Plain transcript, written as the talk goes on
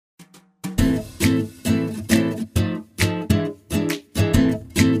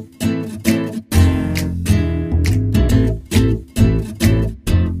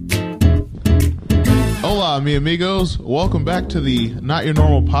mi amigos. Welcome back to the Not Your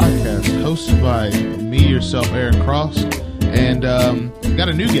Normal podcast, hosted by me, yourself, Aaron Cross, and got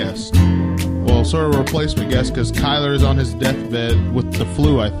a new guest. Well, sort of a replacement guest because Kyler is on his deathbed with the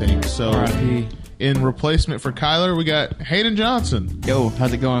flu, I think. So, R.I.P. in replacement for Kyler, we got Hayden Johnson. Yo,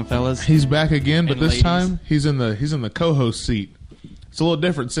 how's it going, fellas? He's back again, but And this ladies. time he's in the co-host seat. It's a little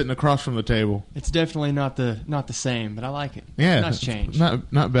different sitting across from the table. It's definitely not the same, but I like it. Yeah, Nice change.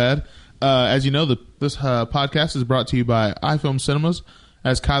 Not bad. As you know, this podcast is brought to you by iFilm Cinemas.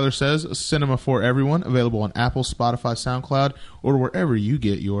 As Kyler says, cinema for everyone. Available on Apple, Spotify, SoundCloud, or wherever you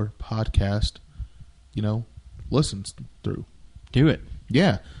get your podcast, listens through. Do it.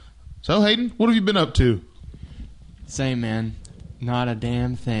 Yeah. So, Hayden, what have you been up to? Same, man. Not a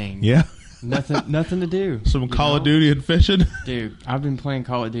damn thing. Yeah. Nothing to do. Some Call of Duty and fishing? Dude, I've been playing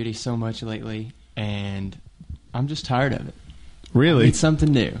Call of Duty so much lately, and I'm just tired of it. Really? It's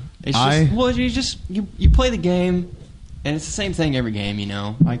something new. It's you play the game, and it's the same thing every game,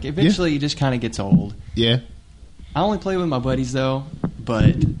 Like, eventually it just kind of gets old. Yeah. I only play with my buddies, though,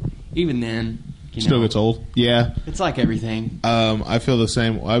 but even then, Still gets old. Yeah. It's like everything. I feel the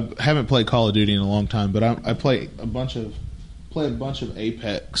same. I haven't played Call of Duty in a long time, but I play a bunch of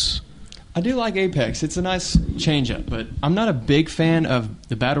Apex. I do like Apex. It's a nice change-up, but I'm not a big fan of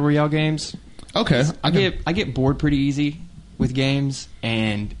the Battle Royale games. Okay. I get bored pretty easy with games,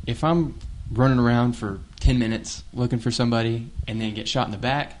 and if I'm running around for 10 minutes looking for somebody and then get shot in the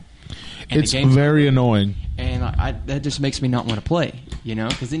back, and it's very annoying. And that just makes me not want to play,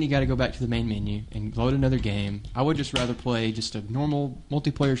 because then you got to go back to the main menu and load another game. I would just rather play just a normal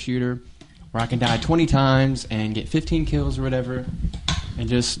multiplayer shooter where I can die 20 times and get 15 kills or whatever, and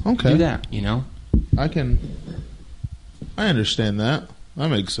just do that, I understand that. That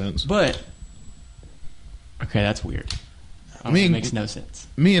makes sense. But okay, that's weird. It makes no sense.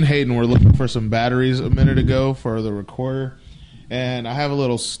 Me and Hayden were looking for some batteries a minute ago for the recorder, and I have a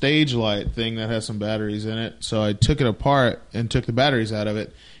little stage light thing that has some batteries in it, so I took it apart and took the batteries out of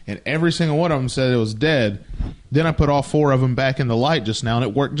it, and every single one of them said it was dead. Then I put all 4 of them back in the light just now, and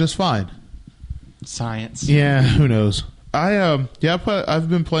it worked just fine. Science. Yeah, who knows? I've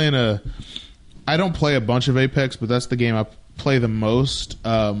been playing I don't play a bunch of Apex, but that's the game I play the most.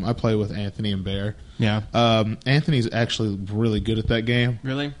 I play with Anthony and Bear. Yeah. Anthony's actually really good at that game.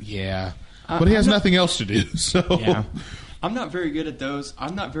 Really? Yeah. But he has nothing else to do, so... Yeah. I'm not very good at those.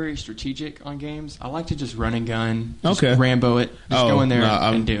 I'm not very strategic on games. I like to just run and gun. Just Rambo it. Just go in there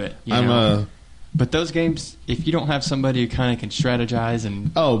and do it. But those games, if you don't have somebody who kind of can strategize and...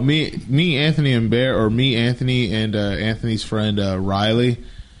 Oh, me, Anthony, and Bear, or me, Anthony, and Anthony's friend, Riley,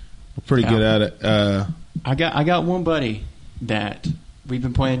 we're pretty good at it. I got one buddy that we've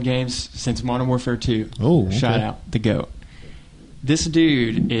been playing games since Modern Warfare 2. Oh, okay. Shout out, the GOAT. This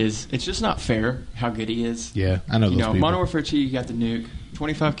dude it's just not fair how good he is. Yeah, I know those people. Modern Warfare 2, you got the nuke,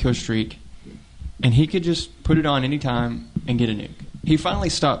 25 kill streak, and he could just put it on any time and get a nuke. He finally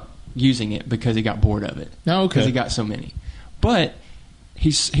stopped using it because he got bored of it. Oh, okay. Because he got so many. But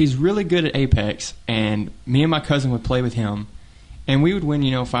he's really good at Apex, and me and my cousin would play with him, and we would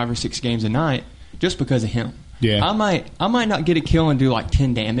win, 5 or 6 games a night just because of him. Yeah. I might not get a kill and do like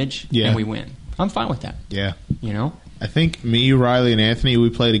 10 damage, and we win. I'm fine with that. Yeah. I think me, Riley, and Anthony, we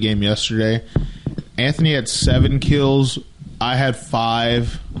played a game yesterday. Anthony had 7 kills. I had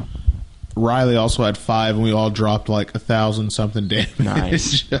 5. Riley also had 5, and we all dropped like 1,000-something damage.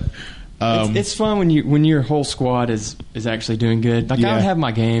 Nice. It's fun when your whole squad is actually doing good. Like, I would have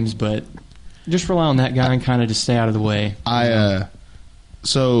my games, but just rely on that guy and kind of just stay out of the way.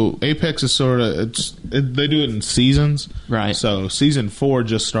 So Apex is sort of they do it in seasons, right? So season 4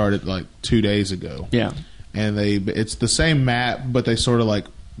 just started like 2 days ago. Yeah, and it's the same map, but they sort of like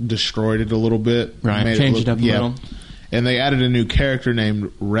destroyed it a little bit, right? Changed it up a little. And they added a new character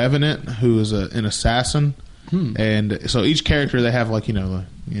named Revenant, who is an assassin. And so each character they have like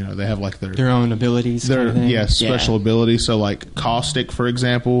they have like their own abilities. Special abilities. So like Caustic, for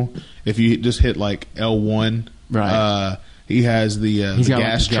example, if you just hit like L1, right. He has the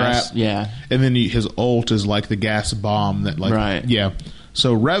gas trap, and then his ult is like the gas bomb that like, right. Yeah.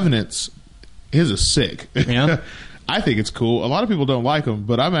 So Revenants, his is sick. Yeah, I think it's cool. A lot of people don't like him,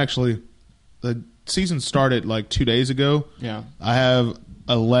 but the season started like 2 days ago. Yeah, I have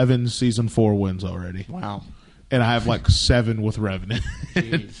 11 season 4 wins already. Wow. And I have like 7 with Revenant.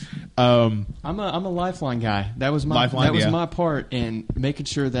 I'm a lifeline guy. That was my my part in making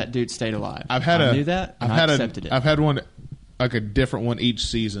sure that dude stayed alive. I knew that. And I accepted it. I've had one, like a different one each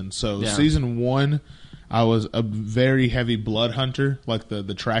season. So season 1, I was a very heavy blood hunter, like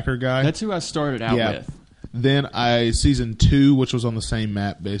the tracker guy. That's who I started out with. Then season 2, which was on the same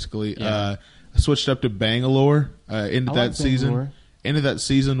map basically. switched up to Bangalore. Ended that season. Ended that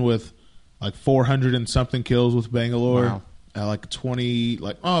season with like 400 and something kills with Bangalore. Wow. Like 20,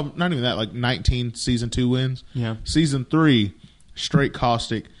 not even that, like 19 season 2 wins. Yeah. Season 3, straight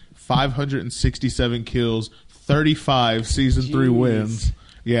caustic, 567 kills, 35 season 3 wins.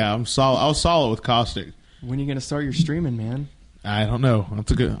 Yeah, I'm solid. I was solid with caustic. When are you gonna start your streaming, man? I don't know.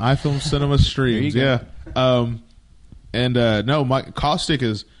 That's a good iFilm Cinema streams. Yeah. No, my caustic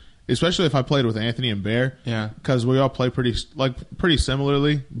is, especially if I played with Anthony and Bear. Yeah. Because we all play pretty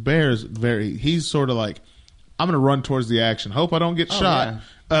similarly. Bear's he's sort of like, I'm going to run towards the action. Hope I don't get shot.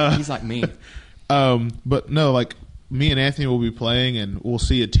 Yeah. He's like me. But no, like me and Anthony will be playing and we'll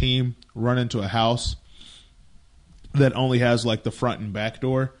see a team run into a house that only has like the front and back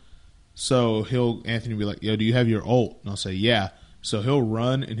door. So Anthony will be like, yo, do you have your ult? And I'll say, yeah. So he'll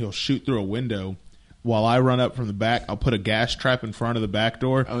run and he'll shoot through a window. While I run up from the back, I'll put a gas trap in front of the back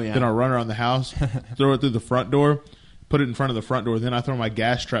door. Oh, yeah. Then I'll run around the house, throw it through the front door, put it in front of the front door. Then I throw my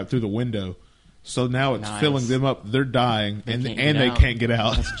gas trap through the window. So now it's filling them up. They're dying, and they can't get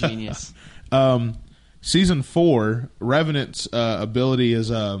out. That's genius. Season 4, Revenant's ability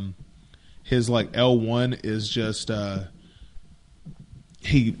is his like L1 is just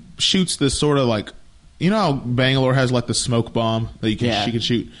he shoots this sort of like, you know how Bangalore has like the smoke bomb that she can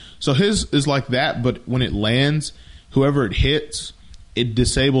shoot. So his is like that, but when it lands, whoever it hits, it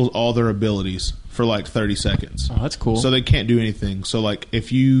disables all their abilities for like 30 seconds. Oh, that's cool. So they can't do anything. So like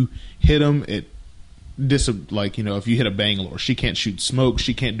if you hit them, if you hit a Bangalore, she can't shoot smoke,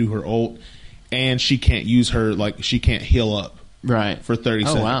 she can't do her ult, and she can't use her, like she can't heal up. Right. For 30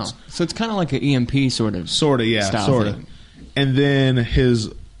 seconds. Oh, wow. So it's kind of like an EMP sort of. Sort of, yeah. Sort of. And then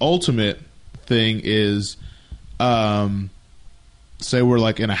his ultimate thing is, say we're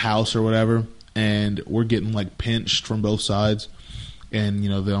like in a house or whatever, and we're getting like pinched from both sides, and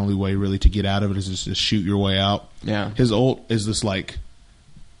the only way really to get out of it is just to shoot your way out. Yeah. His ult is this like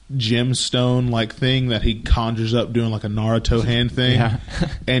gemstone like thing that he conjures up doing like a Naruto hand thing. Yeah.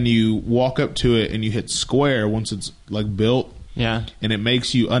 And you walk up to it and you hit square once it's like built. Yeah. And it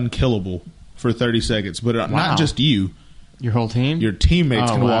makes you unkillable for 30 seconds. But not just you. Your whole team? Your teammates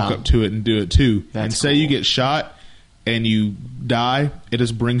can walk up to it and do it too. That's say you get shot and you die, it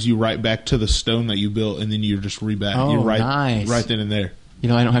just brings you right back to the stone that you built, and then you're just reback. Oh, you're nice. Right then and there. I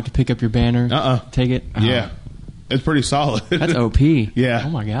don't have to pick up your banner. Take it. Oh. Yeah, it's pretty solid. That's OP. Yeah.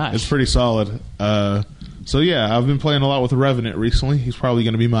 Oh my gosh, it's pretty solid. So yeah, I've been playing a lot with Revenant recently. He's probably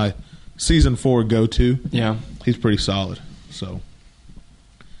going to be my season 4 go-to. Yeah, he's pretty solid. So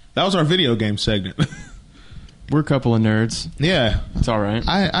that was our video game segment. We're a couple of nerds. Yeah, it's all right.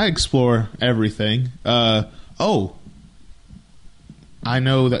 I explore everything. I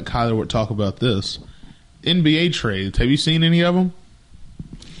know that Kyler would talk about this. NBA trades. Have you seen any of them?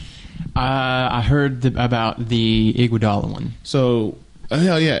 I heard about the Iguodala one. So,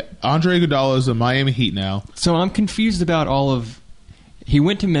 hell yeah. Andre Iguodala is the Miami Heat now. So I'm confused about he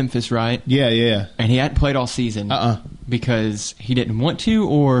went to Memphis, right? Yeah. And he hadn't played all season. Because he didn't want to,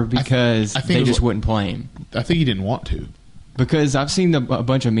 or because they just wouldn't play him? I think he didn't want to. Because I've seen a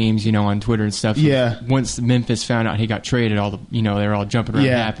bunch of memes, on Twitter and stuff. Yeah. Once Memphis found out he got traded, they were all jumping around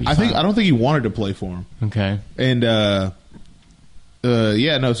happy. I don't think he wanted to play for him. Okay. And so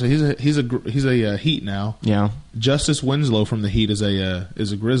he's a Heat now. Yeah. Justice Winslow from the Heat is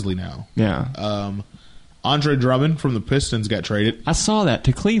a Grizzly now. Yeah. Andre Drummond from the Pistons got traded. I saw that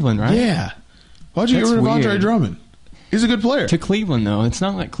to Cleveland, right? Yeah. Why'd you get rid of Andre Drummond? He's a good player. To Cleveland, though. It's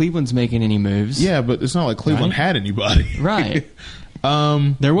not like Cleveland's making any moves. Yeah, but it's not like Cleveland had anybody. Right.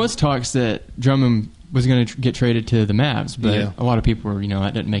 There was talks that Drummond was going to get traded to the Mavs, but a lot of people were,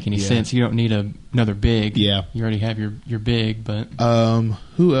 that doesn't make any sense. You don't need another big. Yeah. You already have your big, but...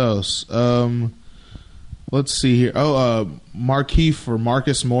 Who else? Let's see here. Markieff or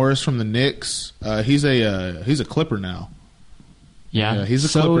Marcus Morris from the Knicks. He's a Clipper now. Yeah, he's a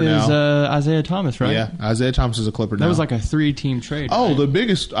Clipper now. So is Isaiah Thomas, right? Yeah, Isaiah Thomas is a Clipper now. That was like a 3-team trade. Oh, right? the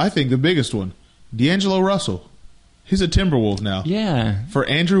biggest one. D'Angelo Russell. He's a Timberwolf now. Yeah. For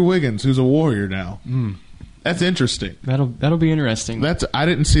Andrew Wiggins, who's a Warrior now. Mm. That's interesting. That'll be interesting. I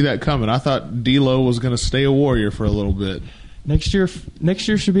didn't see that coming. I thought D'Lo was going to stay a Warrior for a little bit. Next year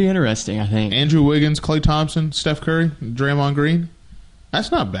should be interesting, I think. Andrew Wiggins, Klay Thompson, Steph Curry, Draymond Green.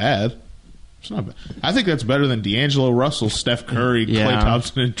 That's not bad. It's not bad. I think that's better than D'Angelo Russell, Steph Curry, Klay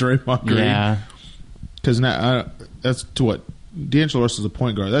Thompson, and Draymond Green. Yeah. Because now that's to what D'Angelo Russell's a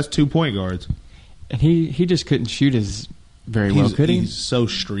point guard. That's 2 point guards. And he just couldn't shoot very well, could he? He's so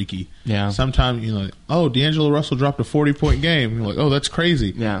streaky. Yeah. Sometimes you're like, D'Angelo Russell dropped a 40-point game. You're like, oh, that's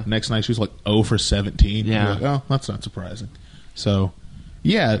crazy. Yeah. Next night she was like 0 for 17. Yeah. You're like, oh, that's not surprising. So,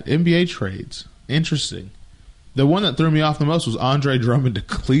 yeah, NBA trades. interesting. The one that threw me off the most was Andre Drummond to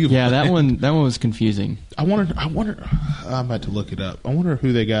Cleveland. Yeah, that one was confusing. I wonder. I'm about to look it up. I wonder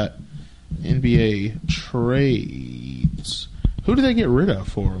who they got NBA trades. Who did they get rid of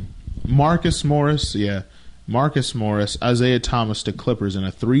for him? Marcus Morris. Yeah, Marcus Morris, Isaiah Thomas to Clippers in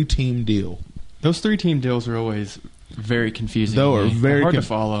a 3-team deal. Those 3-team deals are always very confusing. They're very hard to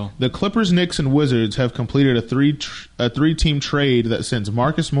follow. The Clippers, Knicks, and Wizards have completed a 3-team trade that sends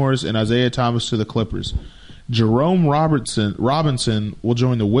Marcus Morris and Isaiah Thomas to the Clippers. Jerome Robinson will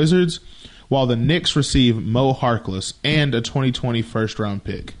join the Wizards, while the Knicks receive Mo Harkless and a 2020 first-round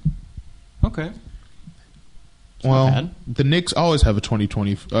pick. Okay. Well, the Knicks always have a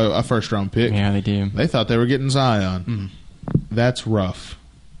 2020 a first-round pick. Yeah, they do. They thought they were getting Zion. That's rough.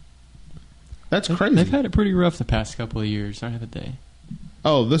 That's crazy. They've had it pretty rough the past couple of years, haven't they?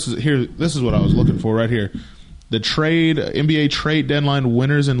 Oh, this is what I was looking for right here. The NBA trade deadline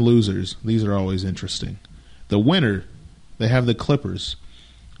winners and losers. These are always interesting. The winner, they have the Clippers.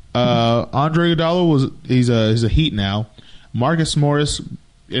 Andre Iguodala he's a Heat now. Marcus Morris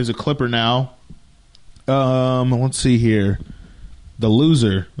is a Clipper now. Let's see here. The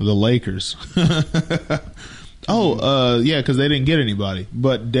loser, the Lakers. Because they didn't get anybody.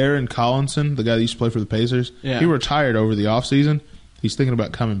 But Darren Collinson, the guy that used to play for the Pacers, he retired over the offseason. He's thinking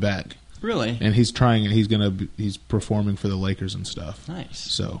about coming back. Really? And he's trying, and he's performing for the Lakers and stuff. Nice.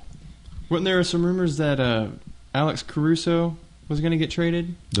 So, weren't there some rumors that Alex Caruso was going to get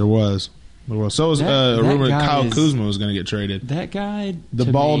traded? There was. So was a rumor that Kyle Kuzma was going to get traded. That guy, the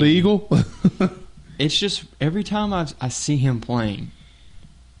bald eagle. It's just every time I see him playing,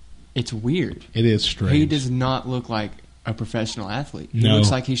 it's weird. It is strange. He does not look like a professional athlete. He No. looks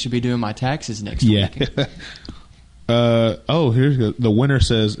like he should be doing my taxes next week. Here's the winner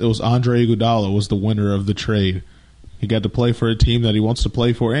says it was Andre Iguodala was the winner of the trade. He got to play for a team that he wants to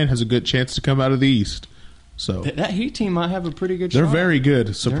play for and has a good chance to come out of the East. So that Heat team might have a pretty good They're shot. very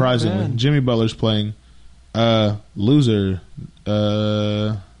good, surprisingly. Bad. Jimmy Butler's playing. Loser.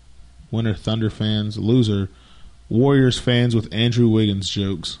 Winner Thunder fans. Loser Warriors fans with Andrew Wiggins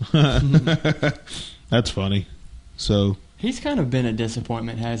jokes. That's funny. So he's kind of been a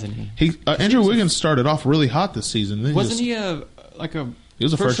disappointment, hasn't he? Andrew Wiggins started off really hot this season. Then Wasn't he he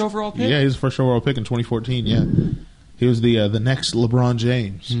was first overall pick? Yeah, he was a first overall pick in 2014. Yeah, he was the next LeBron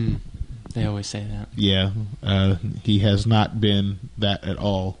James. They always say that. Yeah, he has not been that at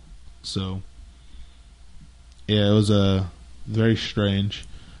all. So yeah, it was very strange.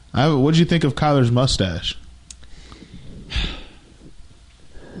 What did you think of Kyler's mustache?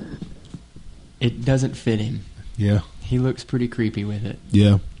 It doesn't fit him. Yeah. He looks pretty creepy with it.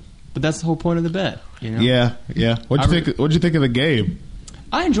 Yeah. But that's the whole point of the bet, you know? Yeah. What'd you think of the game?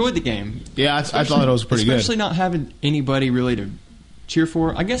 I enjoyed the game. Yeah, I thought it was pretty good. Especially not having anybody really to cheer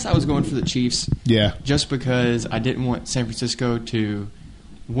for. I guess I was going for the Chiefs. Yeah. Just because I didn't want San Francisco to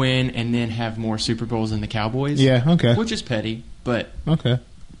win and then have more Super Bowls than the Cowboys. Yeah, okay. Which is petty, but okay.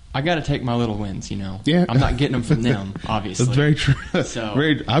 I got to take my little wins, you know. Yeah. I'm not getting them from them, obviously. That's very true. So,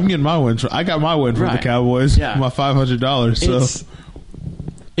 I'm getting my win. I got my win from the Cowboys. Yeah. My $500. So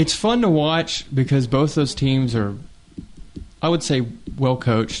it's fun to watch because both those teams are, I would say, well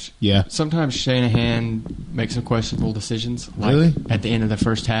coached. Yeah. Sometimes Shanahan makes some questionable decisions. Like Really? At the end of the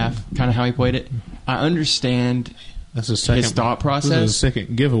first half, kind of how he played it. I understand his thought process. This is a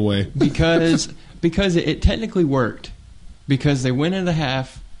second giveaway. because it technically worked. Because they went into the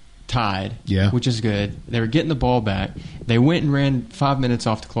half tied, which is good. They were getting the ball back. They went and ran 5 minutes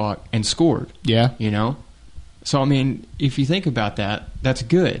off the clock and scored. Yeah. You know? So, I mean, if you think about that, that's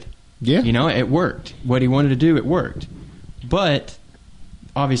good. Yeah. You know, it worked. What he wanted to do, it worked. But,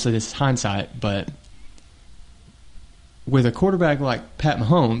 obviously this is hindsight, but with a quarterback like Pat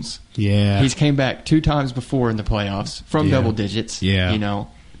Mahomes, he's came back 2 times before in the playoffs from double digits. Yeah. You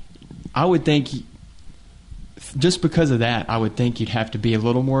know, I would think just because of that, I would think you'd have to be a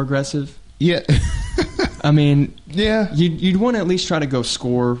little more aggressive. Yeah. I mean, yeah. You'd want to at least try to go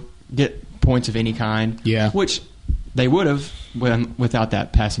score, get points of any kind. Yeah. Which they would have without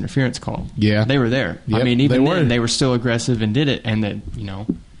that pass interference call. Yeah. They were there. Yep, I mean, even then, they were still aggressive and did it, and then, you know,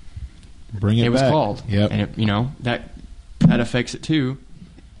 it was back. called. Yep. And, you know, that affects it too.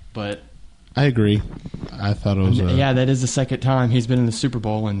 But I agree. I thought it was that is the second time he's been in the Super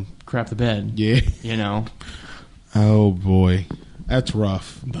Bowl and crap the bed. Yeah. You know. Oh boy, that's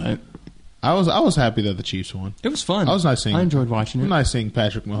rough. But I was happy that the Chiefs won. It was fun. I was nice seeing. I enjoyed watching it. Nice seeing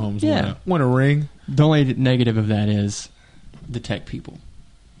Patrick Mahomes Yeah. win a ring. The only negative of that is the tech people.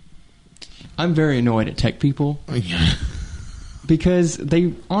 I'm very annoyed at tech people because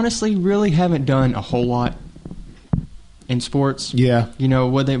they honestly really haven't done a whole lot in sports. Yeah. You know,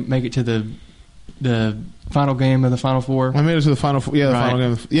 would they make it to the the final game of the Final Four? I made it to the Final Four. Yeah, the Right.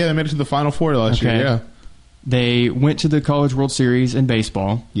 final game. Yeah, they made it to the Final Four last year. Yeah. They went to the College World Series in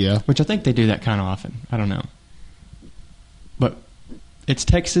baseball. Yeah. Which I think they do that kind of often. I don't know. But it's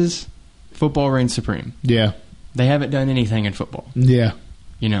Texas. Football reigns supreme. Yeah. They haven't done anything in football. Yeah.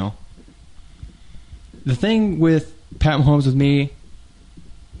 You know. The thing with Pat Mahomes with me,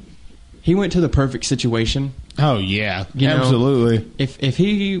 he went to the perfect situation. Oh, yeah. You know, absolutely. If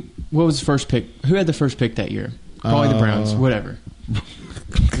he, what was the first pick? Who had the first pick that year? Probably the Browns. Whatever.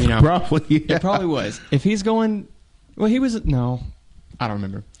 You know, Probably, yeah. It probably was. If he's going, well, he was, no, I don't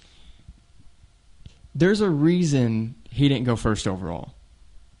remember. There's a reason he didn't go first overall.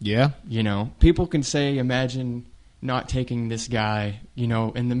 Yeah. You know, people can say, imagine not taking this guy, you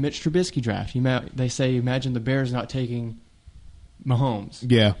know, in the Mitch Trubisky draft. They say, imagine the Bears not taking Mahomes.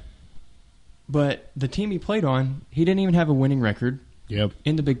 Yeah. But the team he played on, he didn't even have a winning record. Yep.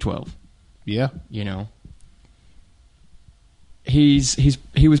 In the Big 12. Yeah. You know. He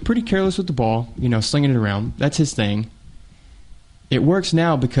was pretty careless with the ball, you know, slinging it around. That's his thing. It works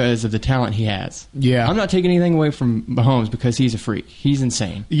now because of the talent he has. Yeah. I'm not taking anything away from Mahomes because he's a freak. He's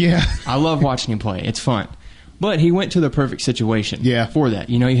insane. Yeah. I love watching him play. It's fun. But he went to the perfect situation for that.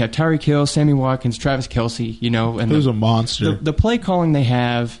 You know, you have Tyreek Hill, Sammy Watkins, Travis Kelce, you know. And who's a monster. The play calling they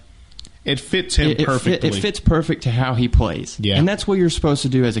have, it fits him perfectly. It fits perfect to how he plays. Yeah. And that's what you're supposed to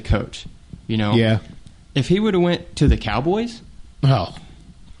do as a coach. You know? Yeah. If he would have went to the Cowboys, oh,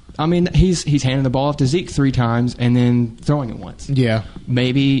 I mean, he's handing the ball off to Zeke 3 times and then throwing it once. Yeah.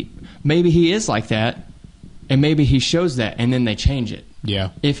 Maybe he is like that, and maybe he shows that, and then they change it. Yeah.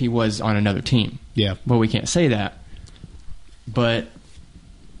 If he was on another team. Yeah. Well, we can't say that. But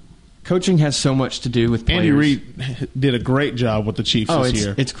coaching has so much to do with players. Andy Reid did a great job with the Chiefs this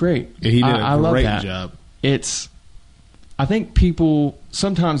year. It's great. He did I love great that. job. I think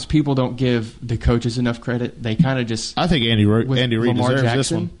sometimes people don't give the coaches enough credit. They kind of just. I think Andy Reid Lamar deserves Jackson,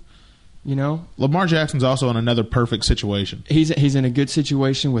 this one. You know, Lamar Jackson's also in another perfect situation. He's in a good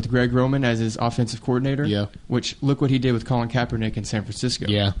situation with Greg Roman as his offensive coordinator. Yeah. Which look what he did with Colin Kaepernick in San Francisco.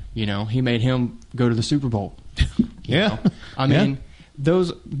 Yeah. You know, he made him go to the Super Bowl. Yeah. know? I mean,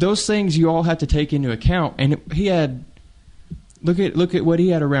 those things you all have to take into account. And he had look at what he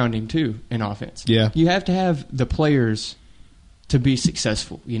had around him too in offense. Yeah. You have to have the players to be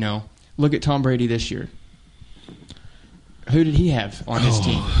successful. You know, look at Tom Brady this year. Who did he have on his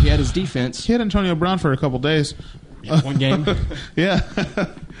team? He had his defense. He had Antonio Brown for a couple days. Yeah, one game. Yeah.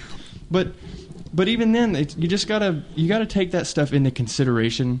 But even then, you just gotta take that stuff into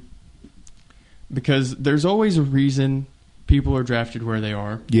consideration because there's always a reason people are drafted where they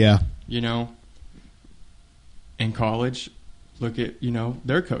are. Yeah. You know, in college, look at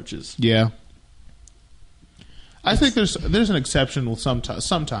their coaches. Yeah. I think there's an exception with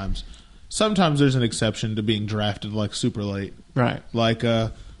sometimes. Sometimes there's an exception to being drafted like super late. Right. Like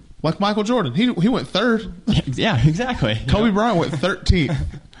Michael Jordan. He went third. Yeah, exactly. Kobe Bryant went 13th.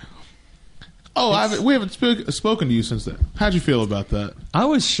 We haven't spoken to you since then. How'd you feel about that? I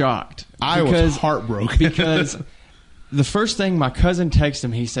was shocked. I was heartbroken. Because the first thing my cousin texted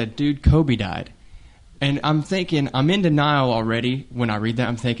him, he said, "Dude, Kobe died." And I'm thinking, I'm in denial already when I read that.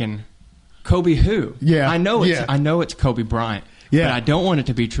 I'm thinking, Kobe who? Yeah. I know it's Kobe Bryant. Yeah. But I don't want it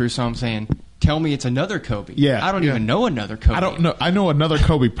to be true, so I'm saying, tell me it's another Kobe. Yeah. I don't even know another Kobe. I don't know. I know another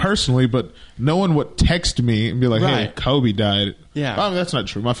Kobe personally, but no one would text me and be like, "Hey, Right. Kobe died." Yeah. I mean, that's not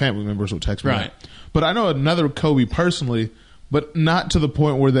true. My family members would text me. Right. But I know another Kobe personally, but not to the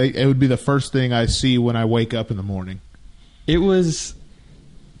point where it would be the first thing I see when I wake up in the morning. It was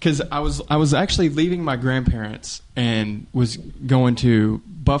because I was actually leaving my grandparents and was going to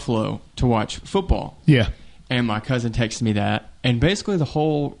Buffalo to watch football. Yeah. And my cousin texted me that. And basically the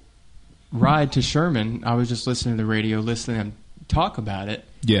whole ride to Sherman, I was just listening to the radio, listening to him talk about it.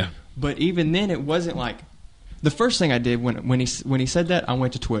 Yeah. But even then, it wasn't like... The first thing I did when he said that, I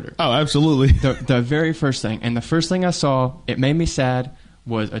went to Twitter. Oh, absolutely. The very first thing. And the first thing I saw, it made me sad,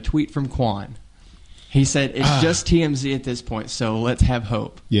 was a tweet from Quan. He said, it's just TMZ at this point, so let's have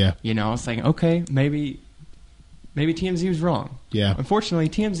hope. Yeah. You know, I was thinking, okay, maybe TMZ was wrong. Yeah. Unfortunately,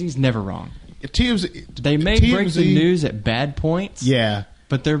 TMZ's never wrong. TMZ, They may break the news at bad points. Yeah.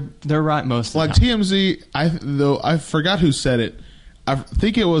 But they're right most of the like time. TMZ, I forgot who said it. I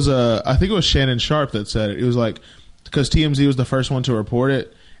think it was Shannon Sharp that said it. It was like because TMZ was the first one to report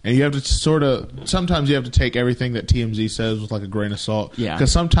it, and you have to sometimes you have to take everything that TMZ says with like a grain of salt. Yeah,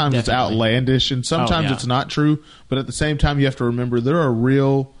 because sometimes definitely. it's outlandish and sometimes it's not true. But at the same time, you have to remember they're a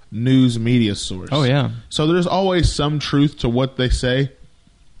real news media source. Oh yeah. So there's always some truth to what they say,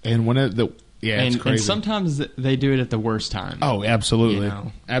 and when it's crazy. And sometimes they do it at the worst time. Oh, absolutely,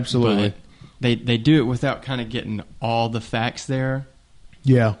 absolutely. they do it without kind of getting all the facts there.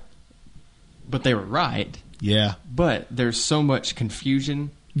 Yeah. But they were right. Yeah. But there's so much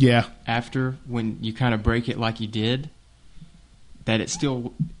confusion. Yeah. After when you kind of break it like you did, that it's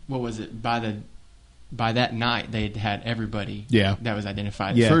still, what was it, by that night they'd had everybody that was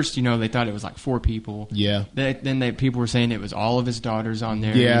identified. At first, they thought it was like 4 people. Yeah. Then people were saying it was all of his daughters on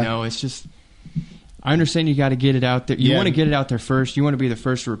there. Yeah. It's just, I understand you got to get it out there. You want to get it out there first. You want to be the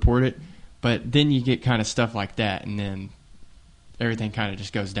first to report it. But then you get kind of stuff like that, and then everything kind of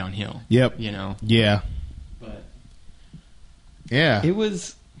just goes downhill. Yep. Yeah. But yeah.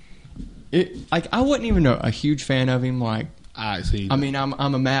 I wasn't even a huge fan of him. Like, I see. I mean, I'm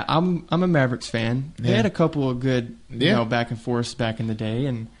a Mavericks fan. They had a couple of good, back and forths back in the day,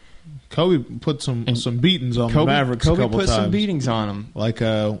 and Kobe put some beatings on the Mavericks. Kobe a couple put times. some beatings on them. Like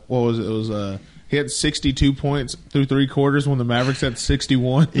what was it? It was he had 62 points through 3 quarters when the Mavericks had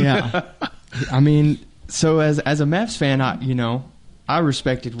 61. Yeah. I mean, so as a Mavs fan, I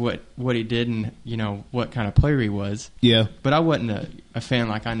respected what he did and what kind of player he was. Yeah. But I wasn't a fan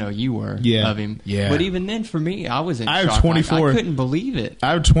like I know you were of him. Yeah. But even then, for me, I was in I shock. have 24. I couldn't believe it.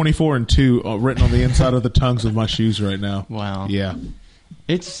 I have 24-2 written on the inside of the tongues of my shoes right now. Wow. Yeah.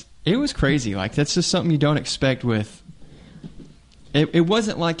 It was crazy. Like, that's just something you don't expect with. It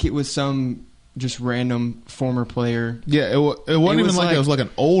wasn't like it was some just random former player. Yeah. It wasn't even like it was like an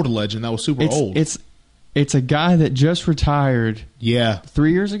old legend that was super old. It's a guy that just retired. Yeah.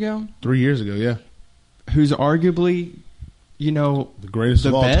 3 years ago? 3 years ago, yeah. Who's arguably, the greatest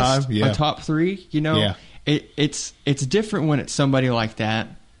of all best, time. Yeah. a top 3. Yeah. It's different when it's somebody like that.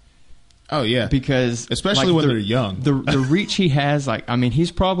 Oh yeah. Because especially when they're young. The reach he has,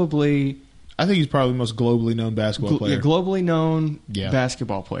 he's probably, I think he's probably the most globally known basketball player. Globally known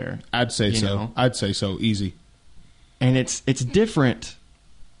basketball player. I'd say so. I'd say so. Easy. And it's different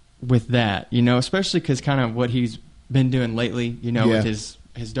with that, especially because kind of what he's been doing lately, with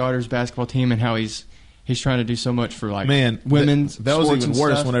his daughter's basketball team and how he's trying to do so much for women's that was sports even and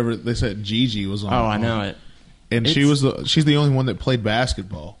worse stuff. Whenever they said Gigi was on. Oh, I know it. And she's the only one that played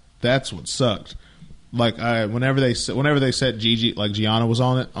basketball. That's what sucked. Like whenever they said Gigi, like Gianna was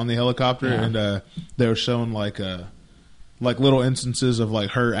on it on the helicopter, and they were showing like little instances of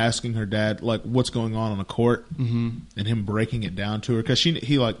like her asking her dad like what's going on the court, and him breaking it down to her because she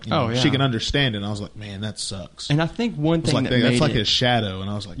can understand it. And I was like, man, that sucks. And I think one thing that's like his shadow, and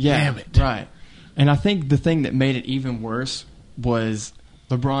I was like, damn it, right. And I think the thing that made it even worse was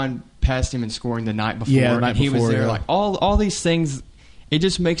LeBron passed him in scoring the night before, and he was there. Like all these things, it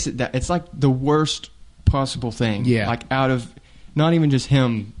just makes it that it's like the worst possible thing. Yeah, like out of not even just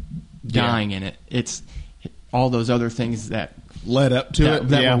him dying in it, it's all those other things that led up to it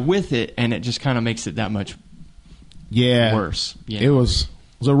that were with it, and it just kind of makes it that much worse. It was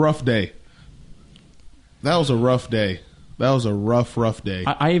a rough day. That was a rough day. That was a rough day.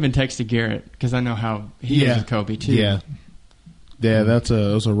 I even texted Garrett because I know how he is with Kobe too. Yeah, it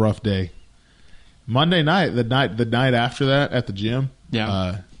was a rough day. Monday night, the night after that at the gym.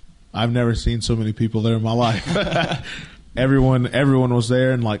 Yeah, I've never seen so many people there in my life. Everyone was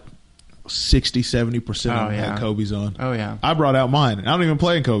there, and like 60-70% of them had Kobe's on. Oh yeah, I brought out mine. I don't even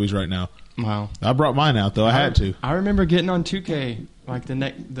play in Kobe's right now. Wow, I brought mine out though. I had to. I remember getting on 2K like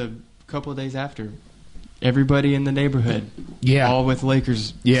the couple of days after. Everybody in the neighborhood, all with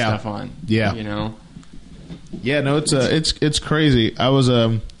Lakers stuff on. Yeah, Yeah, no, it's crazy. I was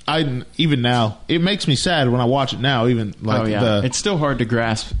even now it makes me sad when I watch it now. Even like it's still hard to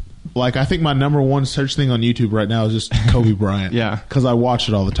grasp. Like I think my number one search thing on YouTube right now is just Kobe Bryant. Because I watch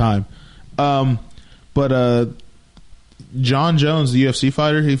it all the time. But John Jones, the UFC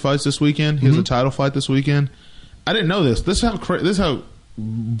fighter, he fights this weekend. He has a title fight this weekend. I didn't know this. This is how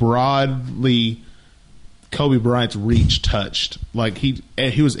broadly Kobe Bryant's reach touched. Like he's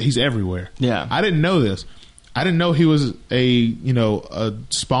everywhere. Yeah, I didn't know this. I didn't know he was a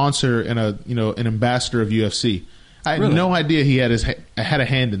sponsor and an ambassador of UFC. I had no idea he had a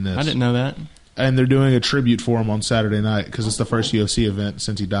hand in this. I didn't know that. And they're doing a tribute for him on Saturday night because it's the first UFC event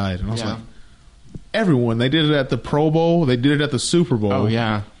since he died. And I was like, everyone. They did it at the Pro Bowl. They did it at the Super Bowl. Oh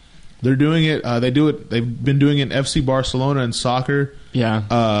yeah. They're doing it. They've been doing it in FC Barcelona in soccer. Yeah.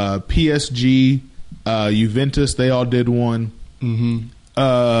 PSG. Juventus, they all did one.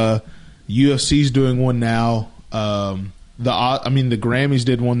 UFC's doing one now. The Grammys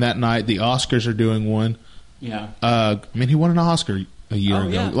did one that night. The Oscars are doing one. Yeah. He won an Oscar a year ago.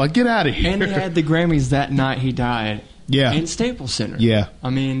 Yeah. Like, get out of here. And they had the Grammys that night he died. Yeah. In Staples Center. Yeah.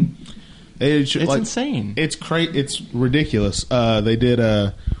 It's insane. It's ridiculous. They did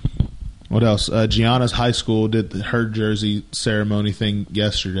What else? Gianna's high school did her jersey ceremony thing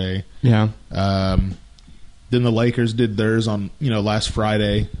yesterday. Yeah. Then the Lakers did theirs on last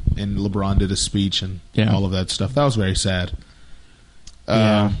Friday, and LeBron did a speech and all of that stuff. That was very sad.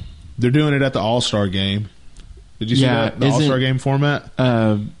 They're doing it at the All-Star game. Did you see that? The All-Star game format?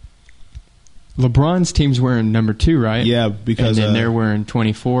 LeBron's team's wearing number 2, right? Yeah, because and then they're wearing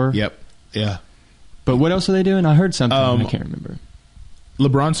 24. Yep. Yeah. But what else are they doing? I heard something. I can't remember.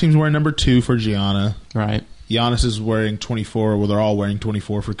 LeBron's team's wearing number 2 for Gianna. Right. Giannis is wearing 24. Well, they're all wearing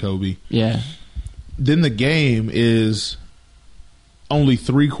 24 for Kobe. Yeah. Then the game is only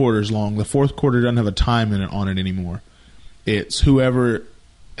 3 quarters long. The fourth quarter doesn't have a time on it anymore. It's whoever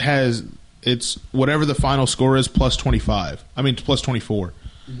has it's whatever the final score is plus 25. I mean plus 24.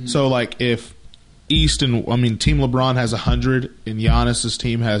 Mm-hmm. So like if Team LeBron has 100 and Giannis's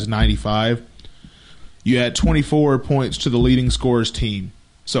team has 95, you add 24 points to the leading scorer's team.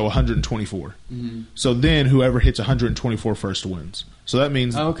 So 124. Mm-hmm. So then whoever hits 124 first wins. So that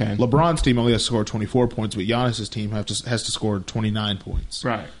means LeBron's team only has to score 24 points, but Giannis's team has to score 29 points.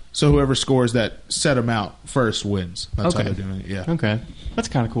 Right. So whoever scores that set amount first wins. That's how they're doing it. Yeah. Okay. That's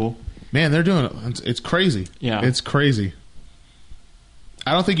kind of cool. Man, they're doing it. It's crazy. Yeah. It's crazy.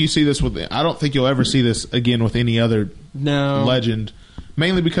 I don't think you see this I don't think you'll ever see this again with any other legend.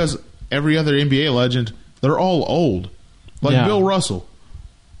 Mainly because every other NBA legend, they're all old. Like Bill Russell.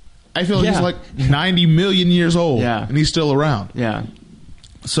 I feel like he's like 90 million years old, and he's still around. Yeah.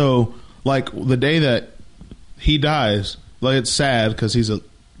 So, like, the day that he dies, like, it's sad because he's one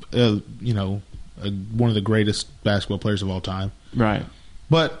of the greatest basketball players of all time. Right.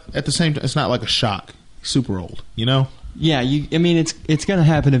 But at the same time, it's not like a shock. He's super old, Yeah, it's going to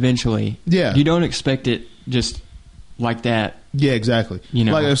happen eventually. Yeah. You don't expect it just like that. Yeah, exactly.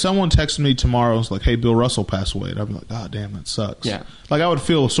 Like if someone texted me tomorrow, it's like, "Hey, Bill Russell passed away," I'd be like, "God damn, that sucks." Yeah. Like I would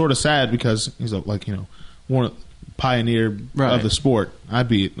feel sort of sad because he's one of pioneer of the sport. I'd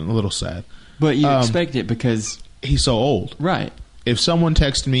be a little sad. But you expect it because he's so old. Right. If someone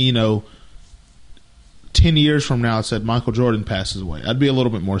texted me, 10 years from now, and said Michael Jordan passes away, I'd be a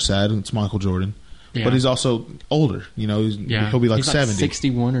little bit more sad. It's Michael Jordan. Yeah. But he's also older. He'll be like 70.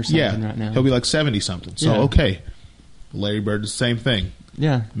 61 or something right now. He'll be like 70-something. So, okay. Larry Bird, the same thing.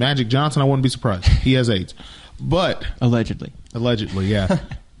 Yeah. Magic Johnson, I wouldn't be surprised. He has AIDS. But Allegedly, yeah.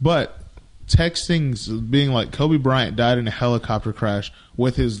 But texting being like Kobe Bryant died in a helicopter crash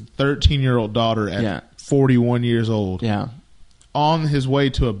with his 13-year-old daughter at 41 years old. Yeah. On his way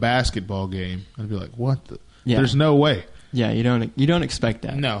to a basketball game. I'd be like, what the? Yeah. There's no way. Yeah, you don't expect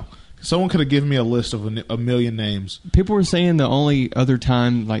that. No. Someone could have given me a list of a million names. People were saying the only other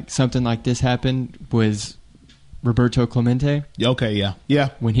time like something like this happened was Roberto Clemente. Okay, yeah.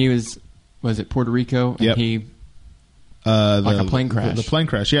 When he was it Puerto Rico? And he a plane crash. The plane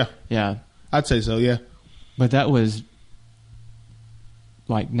crash, yeah. Yeah. I'd say so, yeah. But that was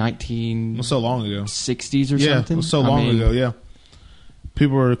like 19... so long ago. 60s or something? Yeah, it was so long ago, yeah.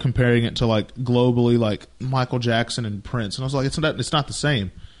 People were comparing it to like globally like Michael Jackson and Prince. And I was like, it's not the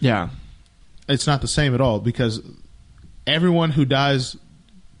same. Yeah. It's not the same at all because everyone who dies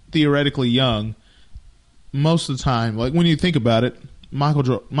theoretically young, most of the time, like when you think about it,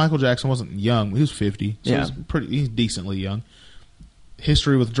 Michael Jackson wasn't young. He was 50. So he's decently young.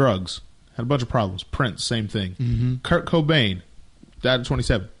 History with drugs. Had a bunch of problems. Prince, same thing. Mm-hmm. Kurt Cobain, died at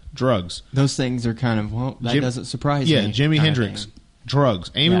 27. Drugs. Those things are kind of, that doesn't surprise me. Yeah, Jimi Hendrix, drugs.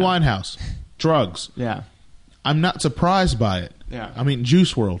 Amy Winehouse, drugs. Yeah. I'm not surprised by it. Yeah. I mean,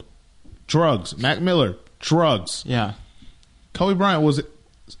 Juice WRLD, drugs. Mac Miller, drugs. Yeah. Kobe Bryant was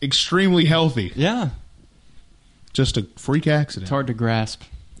extremely healthy. Yeah. Just a freak accident. It's hard to grasp.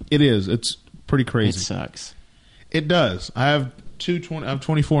 It is. It's pretty crazy. It sucks. It does. I have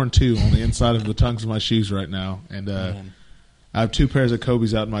 24 and 2 on the inside of the tongues of my shoes right now, and I have 2 pairs of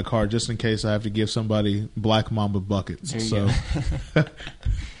Kobe's out in my car just in case I have to give somebody Black Mamba buckets. So,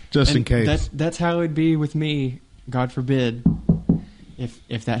 just in case. That's how it'd be with me. God forbid,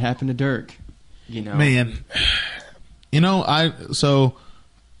 if that happened to Dirk, Man, I'm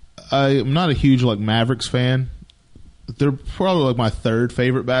not a huge like Mavericks fan. They're probably like my 3rd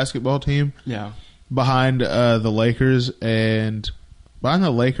favorite basketball team. Yeah. Behind the Lakers, and behind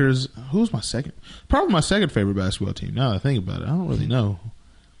the Lakers, who's my second? Probably my second favorite basketball team. Now that I think about it, I don't really know.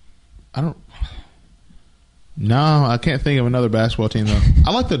 No, I can't think of another basketball team though.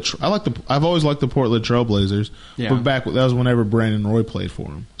 I've always liked the Portland Trailblazers. Yeah. But that was whenever Brandon Roy played for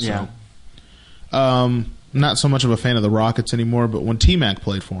them. So. Yeah. Not so much of a fan of the Rockets anymore, but when T-Mac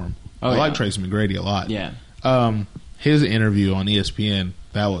played for him, I like Tracy McGrady a lot. Yeah. His interview on ESPN,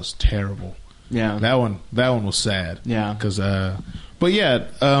 that was terrible. Yeah. That one was sad. Yeah. Because, but yeah,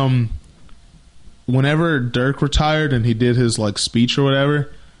 whenever Dirk retired and he did his like speech or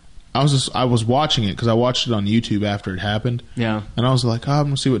whatever, I was watching it because I watched it on YouTube after it happened. Yeah. And I was like, I'm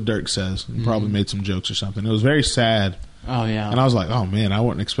gonna see what Dirk says. And probably made some jokes or something. It was very sad. Oh yeah. And I was like, oh man, I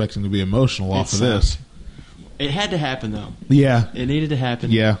wasn't expecting to be emotional off of this. It had to happen though. Yeah. It needed to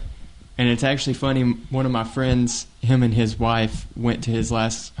happen. Yeah. And it's actually funny. One of my friends, him and his wife, went to his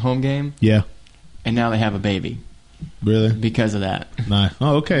last home game. Yeah. And now they have a baby. Really? Because of that. Nice.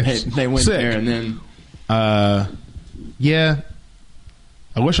 Oh, okay. They went Sick. there and then. Yeah.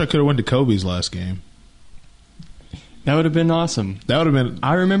 I wish I could have went to Kobe's last game. That would have been awesome. That would have been.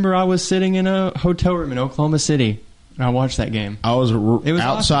 I remember I was sitting in a hotel room in Oklahoma City, and I watched that game. I was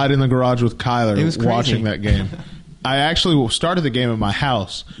outside awesome. in the garage with Kyler It was crazy. watching that game. I actually started the game at my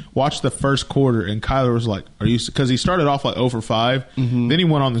house, watched the first quarter, and Kyler was like, "Are you?" Because he started off like 0 for 5. Mm-hmm. Then he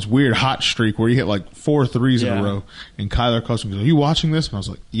went on this weird hot streak where he hit like 4 threes in a Yeah. row. And Kyler calls me, "Are you watching this?" And I was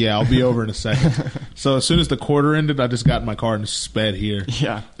like, "Yeah, I'll be over in a second." So as soon as the quarter ended, I just got in my car and sped here.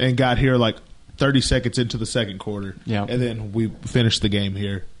 Yeah. And got here like 30 seconds into the second quarter. Yeah. And then we finished the game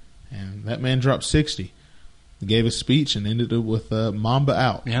here, and that man dropped 60. He gave a speech and ended it with Mamba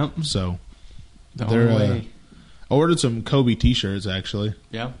out. Yep. So The they're whole way. I ordered some Kobe T-shirts actually.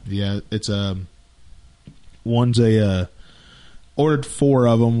 Yeah. Yeah, it's one's a ordered 4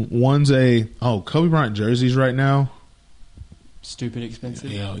 of them. One's a Kobe Bryant jerseys right now. Stupid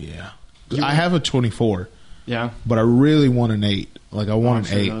expensive. Hell yeah. I have a 24, Yeah. but I really want an 8. Like I want I'm an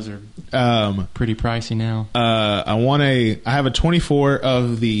sure 8. those are pretty pricey now. I have a 24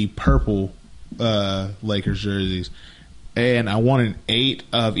 of the purple Lakers jerseys, and I want an 8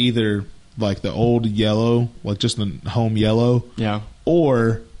 of either like the old yellow, like just the home yellow, Yeah.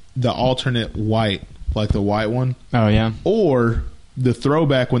 or the alternate white, like the white one, Oh yeah. or the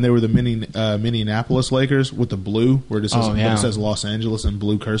throwback when they were the Minneapolis Lakers with the blue, where it says, Oh, yeah. it says Los Angeles in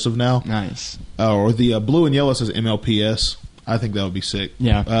blue cursive now, Nice. or the blue and yellow says MLPS. I think that would be sick.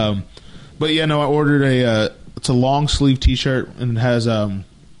 Yeah. But yeah, no, I ordered it's a long sleeve T-shirt and it has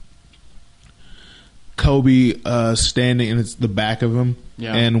Kobe standing, and it's the back of him.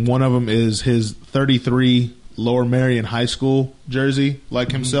 Yeah. And one of them is his 33 Lower Merion High School jersey,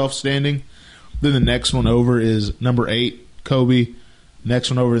 like himself standing. Then the next one over is number 8 Kobe. Next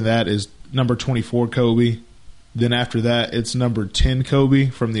one over that is number 24 Kobe. Then after that, it's number 10 Kobe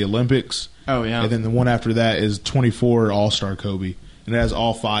from the Olympics. Oh yeah. And then the one after that is 24 All-Star Kobe. And it has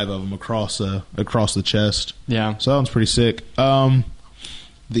all 5 of them across the chest. Yeah. So that one's pretty sick.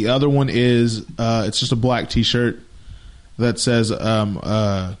 The other one is it's just a black T-shirt that says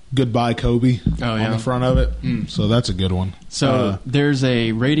 "Goodbye Kobe" Oh, on yeah. the front of it. So that's a good one. So there's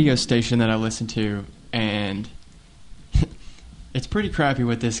a radio station that I listen to, and it's pretty crappy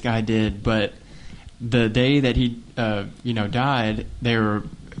what this guy did. But the day that he, died,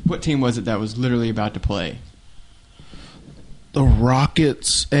 what team was it that was literally about to play? The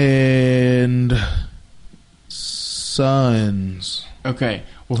Rockets and Suns. Okay.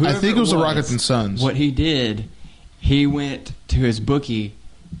 Well, I think it was the Rockets and Suns. What he did, he went to his bookie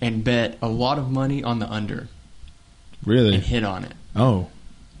and bet a lot of money on the under Really? and hit on it. Oh,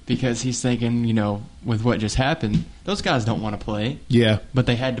 Because he's thinking, with what just happened, those guys don't want to play. yeah, But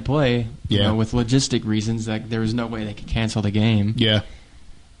they had to play, Yeah. with logistic reasons. Like there was no way they could cancel the game. yeah.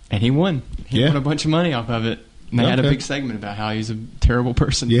 And he won. He Yeah. won a bunch of money off of it. And they had a Okay. big segment about how he's a terrible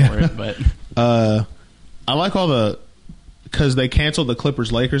person Yeah. for it. But I like because they canceled the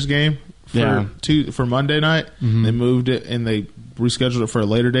Clippers-Lakers game for Monday night. Mhm. They moved it and they rescheduled it for a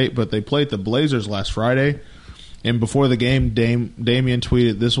later date, but they played the Blazers last Friday. And before the game, Damian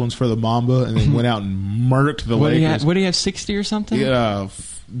tweeted, "This one's for the Mamba," and then went out and murked the what Lakers. do you have 60 or something? Yeah,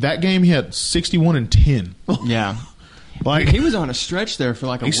 that game he had 61 and 10. Yeah. Like He was on a stretch there for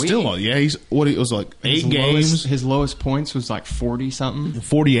like a he's week. still it was like 8 His games, his lowest points was like 40 something.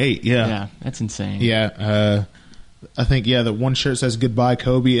 48. Yeah, that's insane. Yeah, I think the one shirt says "Goodbye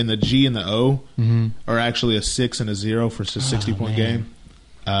Kobe" and the G and the O are actually a 6 and a 0 for a 60-point man.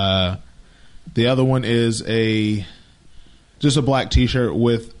 game. The other one is just a black T-shirt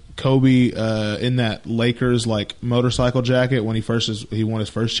with Kobe in that Lakers like motorcycle jacket when he won his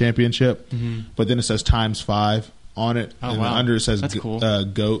first championship. But then it says ×5 on it, Oh, and wow. then under it says That's cool.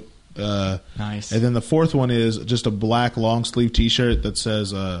 GOAT. Nice. And then the fourth one is just a black long sleeve T-shirt that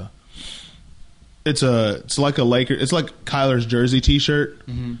says it's like a Laker. It's like Kyler's jersey T-shirt,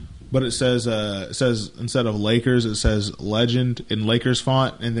 but it says instead of Lakers, it says Legend in Lakers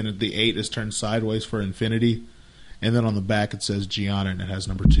font, and then the 8 is turned sideways for infinity, and then on the back it says Gianna, and it has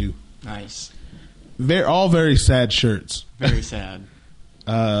number 2. Nice. They're all very sad shirts. Very sad.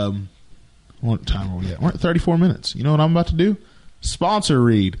 What time are we at? We're at 34 minutes. You know what I'm about to do? Sponsor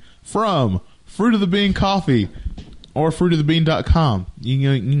read from Fruit of the Bean Coffee, or fruitofthebean.com.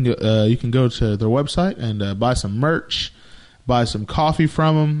 You can go to their website and buy some merch, buy some coffee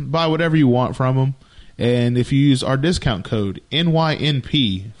from them, buy whatever you want from them. And if you use our discount code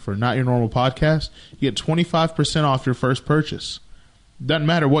NYNP for Not Your Normal Podcast, you get 25% off your first purchase. Doesn't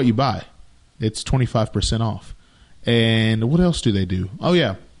matter what you buy. It's 25% off. And what else do they do? Oh,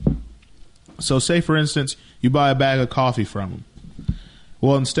 yeah. So say, for instance, you buy a bag of coffee from them.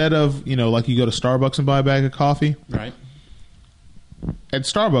 Well, instead of, like you go to Starbucks and buy a bag of coffee. Right. At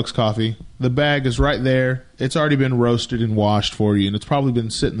Starbucks coffee, the bag is right there. It's already been roasted and washed for you, and it's probably been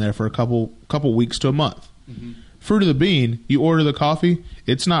sitting there for a couple weeks to a month. Mm-hmm. Fruit of the Bean, you order the coffee,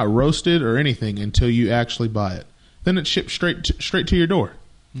 it's not roasted or anything until you actually buy it. Then it's shipped straight to your door.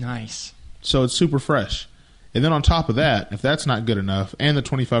 Nice. So it's super fresh. And then on top of that, if that's not good enough, and the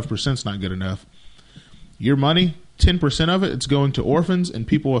 25% is not good enough, your money, 10% of it, it's going to orphans and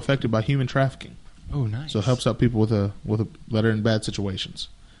people affected by human trafficking. Oh, nice. So it helps out people that are in bad situations.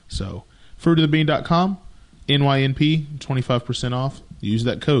 So, fruitofthebean.com, NYNP, 25% off. Use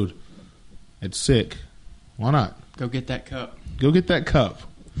that code. It's sick. Why not? Go get that cup. Go get that cup.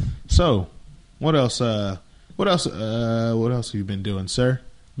 So, what else? What else have you been doing, sir?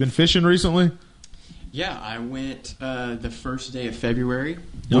 Been fishing recently? Yeah, I went the first day of February,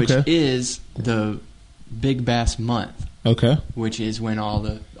 which is the Big Bass Month. Okay. Which is when all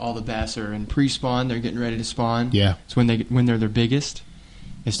the bass are in pre-spawn. They're getting ready to spawn. Yeah. It's when they're their biggest.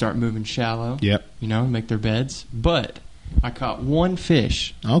 They start moving shallow. Yep. Make their beds. But I caught one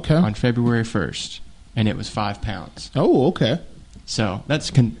fish. Okay. On February 1st, and it was 5 pounds. Oh, okay. So that's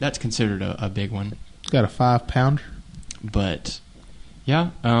considered a big one. Got a 5-pounder. But yeah,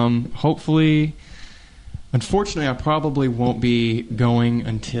 hopefully. Unfortunately, I probably won't be going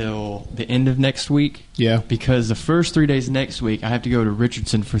until the end of next week. Yeah. Because the first 3 days next week, I have to go to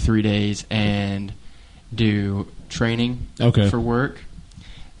Richardson for 3 days and do training for work.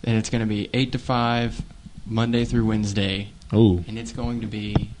 And it's going to be 8 to 5, Monday through Wednesday. Oh. And it's going to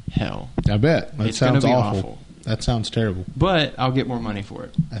be hell. I bet. That sounds awful. That sounds terrible. But I'll get more money for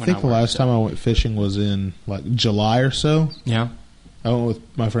it. I think the last time I went fishing was in July or so. Yeah. I went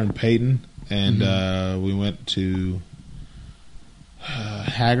with my friend Peyton. And we went to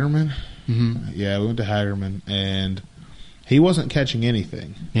Hagerman. Mm-hmm. Yeah, we went to Hagerman, and he wasn't catching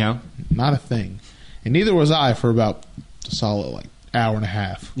anything. Yeah. Not a thing. And neither was I for about a solid, hour and a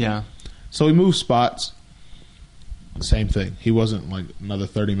half. Yeah. So we moved spots. Same thing. He wasn't, another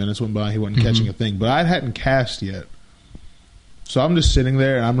 30 minutes went by. He wasn't catching a thing. But I hadn't cast yet. So I'm just sitting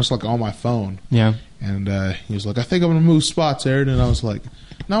there, and I'm just, on my phone. Yeah. And he was like, I think I'm going to move spots, Aaron. And I was like,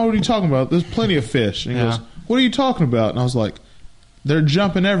 no, what are you talking about? There's plenty of fish. And he goes, what are you talking about? And I was like, they're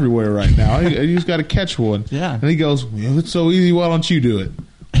jumping everywhere right now. You just got to catch one. Yeah. And he goes, it's so easy. Why don't you do it?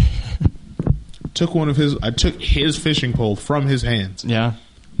 I took his fishing pole from his hands. Yeah.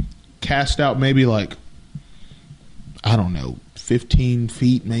 Cast out maybe 15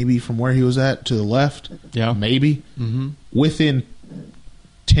 feet maybe from where he was at to the left. Yeah. Maybe. Mm-hmm. Within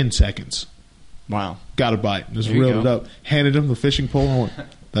 10 seconds. Wow. Got a bite. Just reeled it up. Handed him the fishing pole and went,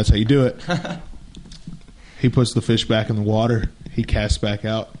 that's how you do it. He puts the fish back in the water. He casts back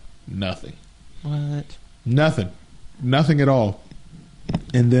out. Nothing. What? Nothing. Nothing at all.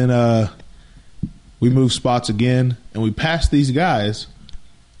 And then we move spots again, and we pass these guys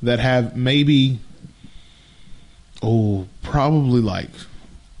that have maybe, probably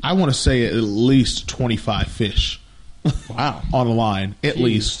I want to say at least 25 fish. Wow. On a line, at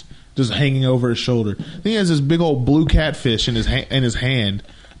least. Just hanging over his shoulder. He has this big old blue catfish in his hand.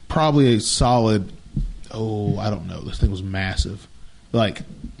 Probably a solid, I don't know. This thing was massive.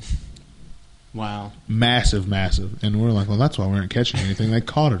 Wow. Massive. And we're like, well, that's why we weren't catching anything. They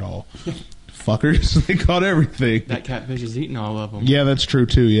caught it all. Fuckers. They caught everything. That catfish is eating all of them. Yeah, that's true,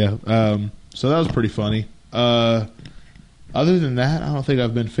 too, yeah. So that was pretty funny. Other than that, I don't think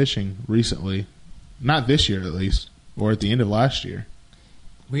I've been fishing recently. Not this year, at least. Or at the end of last year.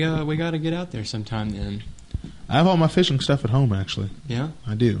 We got to get out there sometime then. I have all my fishing stuff at home, actually. Yeah?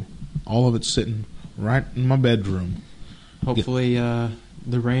 I do. All of it's sitting right in my bedroom. Hopefully the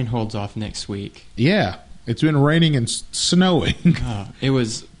rain holds off next week. Yeah. It's been raining and snowing. It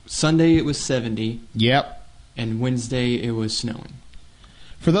was Sunday it was 70. Yep. And Wednesday it was snowing.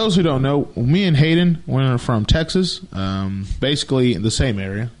 For those who don't know, me and Hayden were from Texas, basically in the same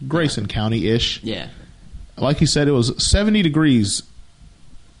area, Grayson County-ish. Yeah. Like he said, it was 70 degrees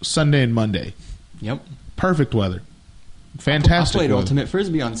Sunday and Monday. Yep. Perfect weather. Fantastic I played weather. Ultimate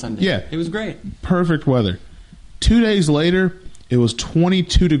Frisbee on Sunday. Yeah. It was great. Perfect weather. 2 days later, it was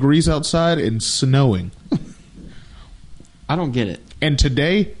 22 degrees outside and snowing. I don't get it. And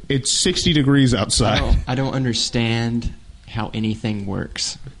today, it's 60 degrees outside. I don't understand how anything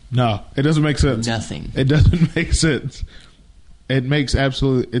works. No, it doesn't make sense. Nothing. It doesn't make sense. It makes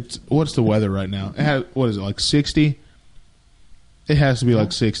absolutely... What's the weather right now? It has, what is it, like 60? It has to be like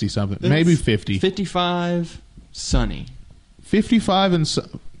 60-something. Maybe 50. 55, sunny. 55 and...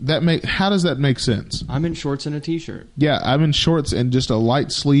 How does that make sense? I'm in shorts and a T-shirt. Yeah, I'm in shorts and just a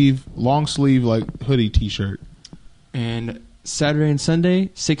light sleeve, long sleeve, like hoodie T-shirt. And Saturday and Sunday,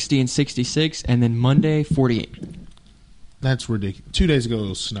 60 and 66, and then Monday, 48. That's ridiculous. 2 days ago, it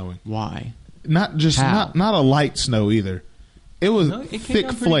was snowing. Why? Not a light snow either. It was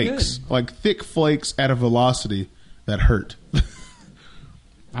thick flakes, good. like thick flakes at a velocity that hurt.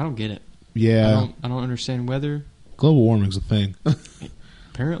 I don't get it. Yeah, I don't understand weather. Global warming's a thing.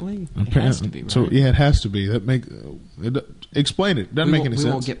 Apparently, it has to be. Right? So yeah, it has to be. Explain it. Doesn't make any sense.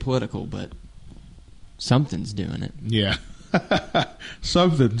 We won't get political, but something's doing it. Yeah,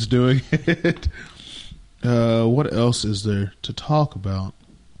 something's doing it. What else is there to talk about?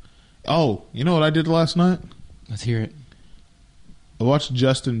 Oh, you know what I did last night? Let's hear it. I watched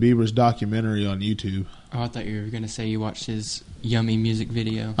Justin Bieber's documentary on YouTube. Oh, I thought you were going to say you watched his yummy music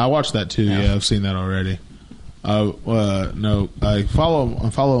video. I watched that too. Yeah, I've seen that already. No, I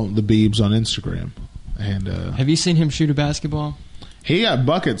follow the Biebs on Instagram. And have you seen him shoot a basketball? He got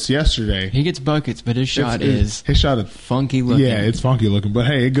buckets yesterday. He gets buckets, but his shot is funky looking. Yeah, it's funky looking, but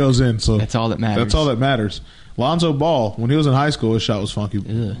hey, it goes in. So that's all that matters. That's all that matters. Lonzo Ball, when he was in high school, his shot was funky,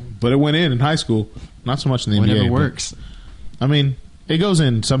 but it went in high school. Not so much in the NBA. Whatever works. I mean, it goes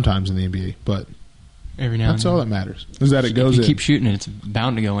in sometimes in the NBA, but every now. That's all that matters. Is that it goes in. If you keep shooting it, it's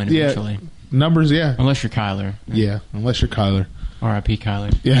bound to go in eventually. Numbers, yeah. Unless you're Kyler. Yeah, unless you're Kyler. R.I.P.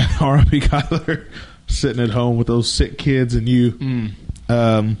 Kyler. Yeah, R.I.P. Kyler. Sitting at home with those sick kids and you.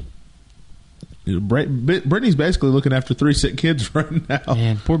 Brittany's basically looking after 3 sick kids right now.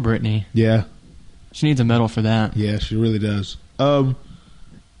 Man, poor Brittany. Yeah. She needs a medal for that. Yeah, she really does. Yeah,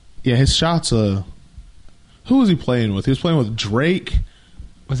 his shots, who was he playing with? He was playing with Drake.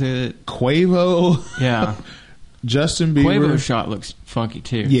 Was it Quavo? Yeah. Justin Bieber. Quavo's shot looks funky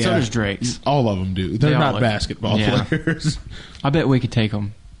too. Yeah. So does Drake's. All of them do. They're not basketball players. I bet we could take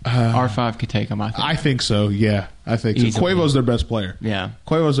them. R5 could take them, I think. I think so, yeah. I think so. Quavo's their best player. Yeah.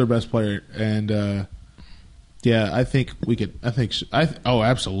 Quavo's their best player. And, yeah, I think we could. Oh,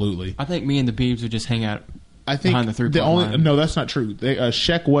 absolutely. I think me and the Biebs would just hang out behind the 3-point line. No, that's not true.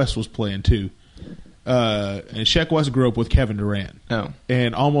 Sheck West was playing too. And Sheck West grew up with Kevin Durant. Oh.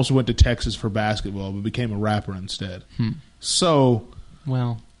 And almost went to Texas for basketball, but became a rapper instead. So,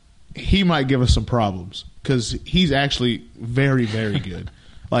 well, he might give us some problems because he's actually very, very good.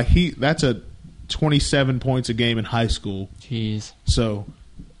 That's a 27 points a game in high school. Jeez. So,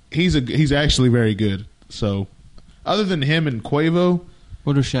 he's actually very good. So, other than him and Quavo,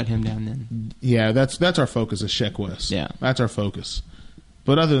 we'll just shut him down then. Yeah, that's our focus is Sheck West. Yeah. That's our focus.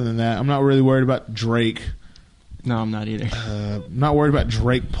 But other than that, I'm not really worried about Drake. No, I'm not either. I'm not worried about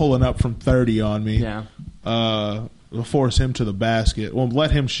Drake pulling up from 30 on me. Yeah. We'll force him to the basket. Well,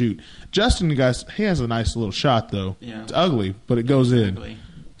 let him shoot. Justin, guys, he has a nice little shot, though. Yeah. It's ugly, but it goes in. Ugly.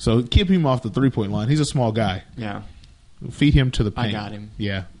 So keep him off the 3-point line. He's a small guy. Yeah. Feed him to the paint. I got him.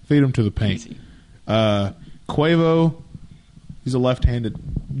 Yeah. Feed him to the paint. Easy. Quavo, he's a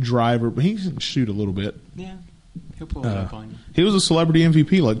left-handed driver, but he can shoot a little bit. Yeah. He'll pull it up on you. He was a celebrity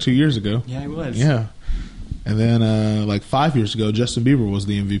MVP like 2 years ago. Yeah, he was. Yeah. And then like 5 years ago, Justin Bieber was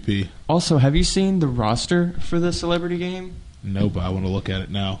the MVP. Also, have you seen the roster for the celebrity game? Nope, I want to look at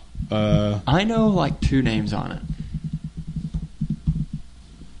it now. I know like 2 names on it.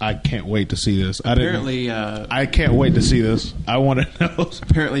 I can't wait to see this. Apparently, I can't wait to see this. I want to know.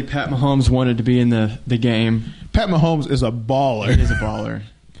 Apparently, Pat Mahomes wanted to be in the game. Pat Mahomes is a baller. He is a baller.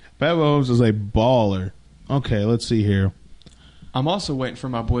 Pat Mahomes is a baller. Okay, let's see here. I'm also waiting for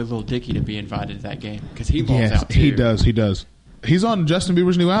my boy Lil Dicky to be invited to that game because he balls out too. He does. He does. He's on Justin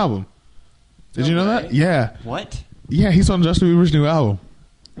Bieber's new album. Did you know that? Yeah. What? Yeah, he's on Justin Bieber's new album.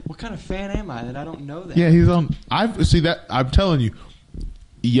 What kind of fan am I that I don't know that? Yeah, he's on. See that. I'm telling you.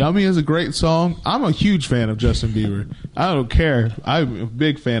 Yummy is a great song. I'm a huge fan of Justin Bieber. I don't care. I'm a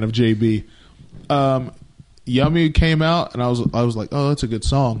big fan of JB. Yummy came out, and I was like, oh, that's a good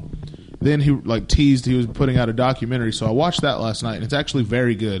song. Then he teased he was putting out a documentary, so I watched that last night, and it's actually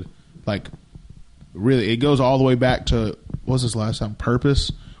very good. Really, it goes all the way back to what was his last time?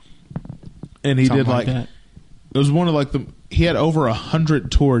 Purpose, and he Something did that. It was one of he had over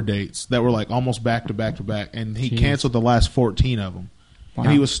 100 tour dates that were almost back to back to back, and he canceled the last 14 of them. Wow.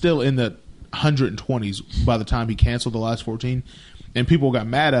 And he was still in the 120s by the time he canceled the last 14. And people got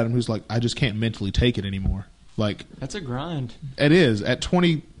mad at him. He was like, I just can't mentally take it anymore. Like, that's a grind. It is. At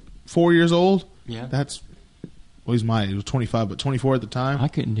 24 years old, Yeah. that's, well, he's my age. He was 25, but 24 at the time. I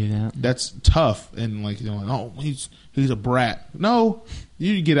couldn't do that. That's tough. And like, oh, he's a brat. No,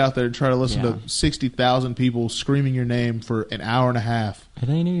 you get out there and try to listen to 60,000 people screaming your name for an hour and a half. It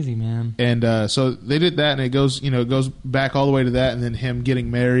ain't easy, man. And so they did that, and it goes back all the way to that, and then him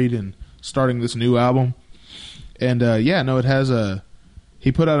getting married and starting this new album. And it has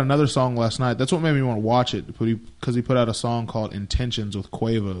he put out another song last night. That's what made me want to watch it, because he put out a song called Intentions with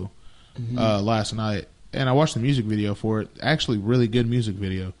Quavo last night. And I watched the music video for it. Actually, really good music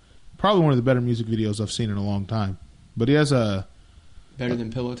video. Probably one of the better music videos I've seen in a long time. But he has better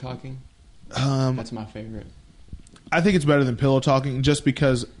than Pillow Talking? That's my favorite. I think it's better than Pillow Talking just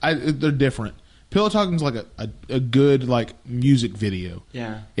because they're different. Pillow Talking's like a good like music video.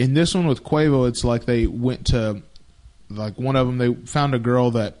 Yeah. In this one with Quavo, it's like they went to, like, one of them, they found a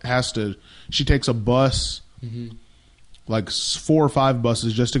girl that she takes a bus, like 4 or 5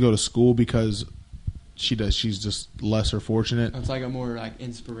 buses just to go to school because she's just lesser fortunate. It's like a more like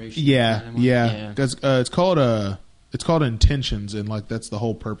inspiration. Yeah. Because it's called Intentions, and like that's the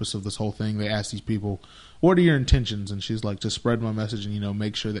whole purpose of this whole thing. They ask these people, "What are your intentions?" And she's like, "To spread my message and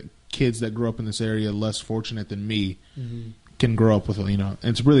make sure that kids that grow up in this area less fortunate than me can grow up with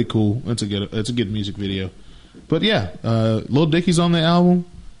It's really cool. It's a good music video. But yeah, Lil Dicky's on the album.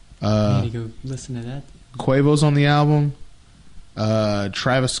 I need to go listen to that. Quavo's on the album.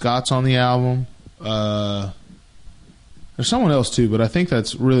 Travis Scott's on the album. There's someone else too, but I think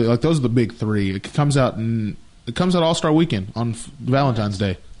that's really like those are the big 3. It comes out All-Star Weekend on Valentine's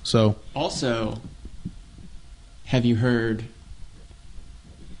Day. So also, have you heard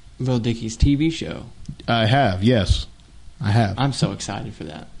Lil Dicky's TV show? I have. Yes, I have. I'm so excited for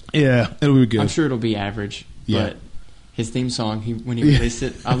that. Yeah, it'll be good. I'm sure it'll be average. Yeah. But his theme song, when he released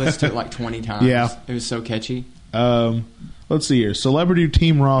it, I listened to it like 20 times. Yeah. It was so catchy. Let's see here. Celebrity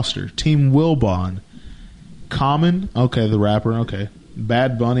team roster. Team Wilbon. Common. Okay, the rapper. Okay.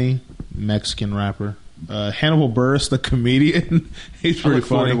 Bad Bunny, Mexican rapper. Hannibal Buress, the comedian. He's pretty I look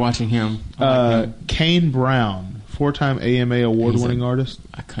forward funny. to watching him. Like him. Kane Brown, 4-time AMA award-winning artist.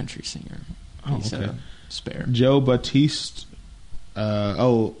 A country singer. Oh, He's okay. Spare. Joe Batiste.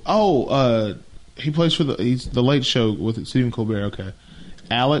 He plays for he's the Late Show with Stephen Colbert. Okay.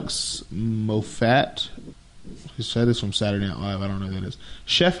 Alex Moffat. He said it's from Saturday Night Live. I don't know who that is.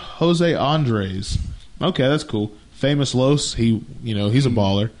 Chef Jose Andres. Okay, that's cool. Famous Los. He's a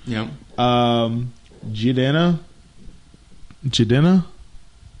baller. Yep. Jidena.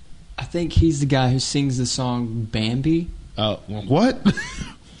 I think he's the guy who sings the song Bambi. What?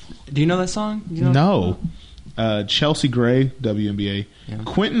 Do you know that song? No. Chelsea Gray, WNBA. Yeah.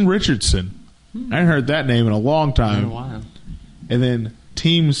 Quentin Richardson. I haven't heard that name in a long time. In a while. And then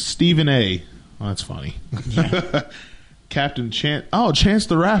Team Stephen A. Oh, that's funny. Yeah. Captain Chance. Oh, Chance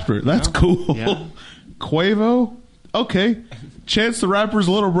the Rapper. That's cool. Yeah. Quavo. Okay. Chance the Rapper's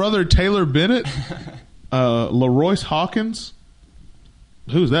little brother, Taylor Bennett. LaRoyce Hawkins.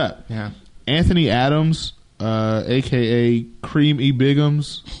 Who's that? Yeah. Anthony Adams, a.k.a. Cream E.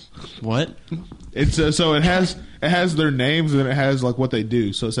 Biggums. What? It's so it has their names and it has like what they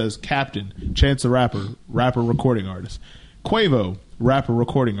do. So it says Captain, Chance the Rapper recording artist. Quavo, rapper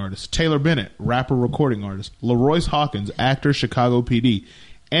recording artist. Taylor Bennett, rapper recording artist. LaRoyce Hawkins, actor, Chicago PD.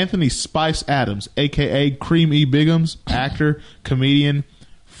 Anthony Spice Adams, a.k.a. Cream E. Biggums, actor, comedian,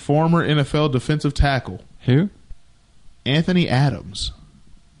 former NFL defensive tackle. Who? Anthony Adams.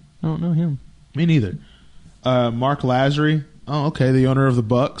 I don't know him. Me neither. Mark Lazary. Oh, okay. The owner of the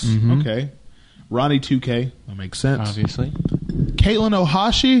Bucks. Mm-hmm. Okay. Ronnie 2K. That makes sense. Obviously. Caitlin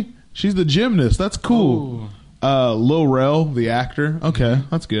Ohashi. She's the gymnast. That's cool. Lil Rel, the actor. Okay,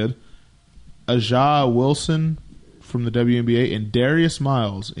 that's good. Aja Wilson from the WNBA and Darius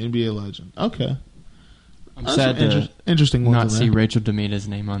Miles, NBA legend. Okay. I'm sad to interesting ones not on there. see Rachel Demita's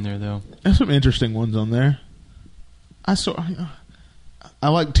name on there, though. There's some interesting ones on there. I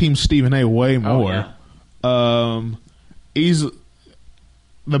like Team Stephen A. way more. Oh, yeah. He's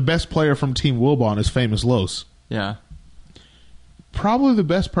the best player from Team Wilbon is Famous Los. Yeah. Probably the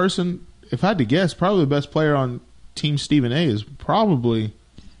best person, if I had to guess, probably the best player on Team Stephen A. is probably,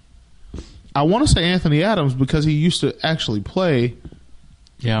 I want to say Anthony Adams because he used to actually play.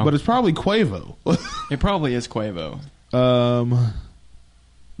 Yeah. But it's probably Quavo. It probably is Quavo.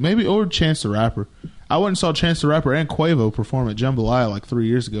 Maybe or Chance the Rapper. I went and saw Chance the Rapper and Quavo perform at Jambalaya like 3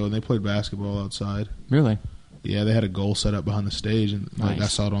 years ago, and they played basketball outside. Really? Yeah, they had a goal set up behind the stage, and nice. I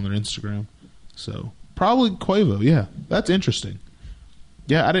saw it on their Instagram. So probably Quavo. Yeah, that's interesting.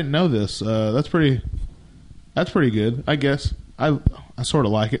 Yeah, I didn't know this. That's pretty good. I guess I sort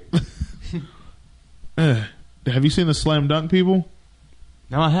of like it. Have you seen the slam dunk people?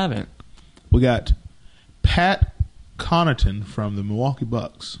 No, I haven't. We got Pat Connaughton from the Milwaukee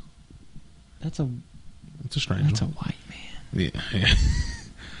Bucks. That's a strange That's one. a white man. Yeah.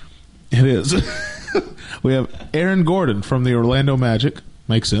 It is. We have Aaron Gordon from the Orlando Magic.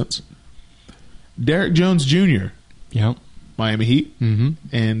 Makes sense. Derek Jones Jr., Yep. Miami Heat. Mm-hmm.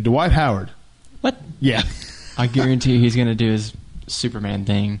 And Dwight Howard. What? Yeah. I guarantee he's going to do his Superman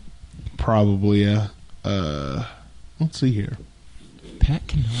thing. Probably, yeah. Let's see here. Pat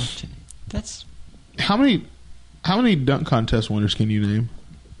Connaughton. That's... How many dunk contest winners can you name?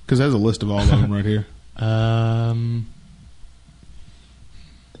 Because there's a list of all of them right here.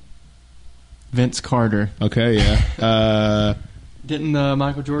 Vince Carter. Okay, yeah. Didn't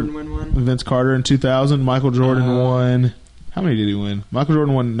Michael Jordan win one? Vince Carter in 2000. Michael Jordan won. How many did he win? Michael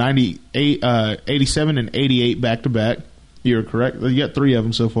Jordan won 98, 87 and 88 back to back. You're correct. You got 3 of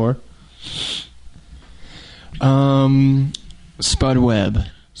them so far. Spud Webb.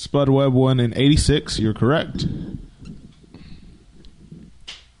 Spud Webb won in 86. You're correct.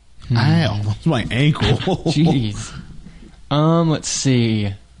 Ow, that's my ankle. Jeez. Let's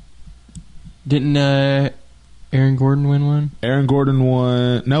see. Didn't Aaron Gordon win one? Aaron Gordon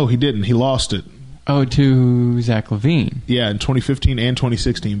won. No, he didn't. He lost it. Oh, to Zach LaVine. Yeah, in 2015 and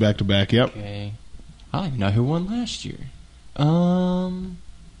 2016 back to back. Yep. Okay. I don't even know who won last year.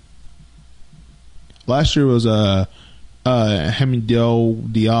 Last year was Hamidou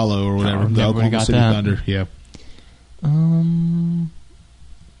Diallo or whatever. The Oklahoma City Thunder. Yeah. I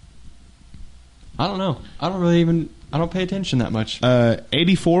don't know. I don't pay attention that much.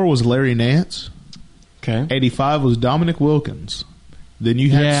 84 was Larry Nance. Okay. 85 was Dominic Wilkins. Then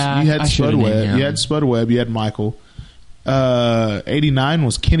you had Spud Webb. You had Spud Webb. You had Michael. 89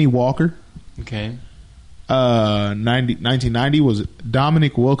 was Kenny Walker. Okay. 1990 was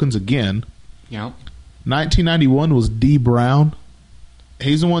Dominic Wilkins again. Yeah. 1991 was D. Brown.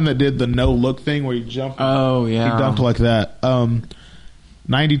 He's the one that did the no look thing where he jumped. Oh yeah. He dunked like that.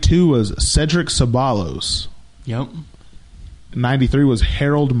 92 was Cedric Ceballos. Yep. 93 was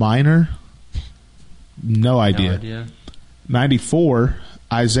Harold Miner. No idea. 94,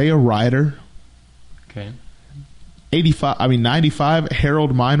 Isaiah Ryder. Okay. 95,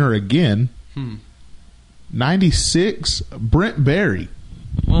 Harold Miner again. 96, Brent Barry.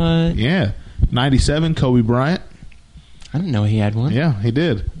 What? Yeah. 97, Kobe Bryant. I didn't know he had one. Yeah, he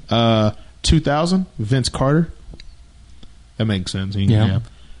did. 2000, Vince Carter. That makes sense. Yeah.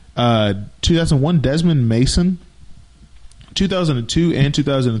 2001, Desmond Mason. 2002 and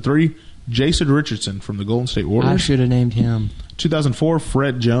 2003, Jason Richardson from the Golden State Warriors. I should have named him. 2004,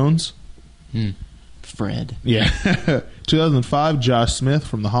 Fred Jones. Fred. Yeah. 2005, Josh Smith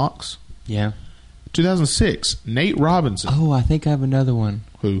from the Hawks. Yeah. 2006, Nate Robinson. Oh, I think I have another one.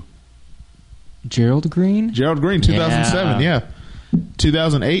 Who? Gerald Green? Gerald Green, 2007, yeah.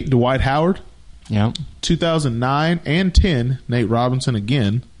 2008, Dwight Howard. Yeah. 2009 and 10, Nate Robinson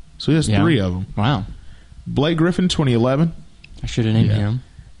again. So he has 3 of them. Wow. Blake Griffin, 2011. I should have named him.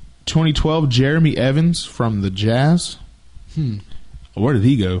 2012, Jeremy Evans from the Jazz. Where did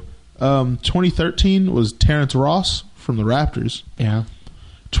he go? 2013 was Terrence Ross from the Raptors. Yeah.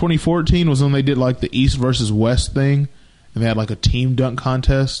 2014 was when they did like the East versus West thing, and they had like a team dunk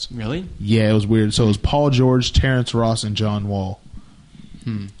contest. Really? Yeah, it was weird. So it was Paul George, Terrence Ross, and John Wall.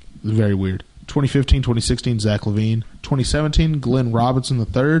 It was very weird. 2015, 2016, Zach LaVine. 2017, Glenn Robinson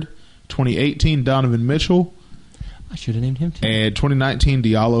III. 2018, Donovan Mitchell. I should have named him too. And 2019,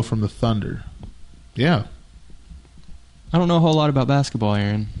 Diallo from the Thunder. Yeah. I don't know a whole lot about basketball,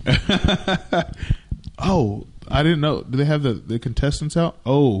 Aaron. Oh, I didn't know. Do they have the contestants out?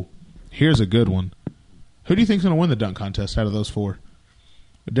 Oh, here's a good one. Who do you think's going to win the dunk contest out of those 4?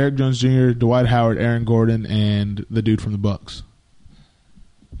 Derek Jones Jr., Dwight Howard, Aaron Gordon, and the dude from the Bucks.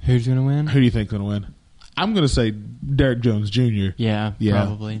 Who's going to win? Who do you think's going to win? I'm going to say Derek Jones Jr. Yeah,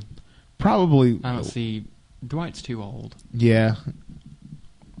 probably. Probably. I don't see... Dwight's too old. Yeah.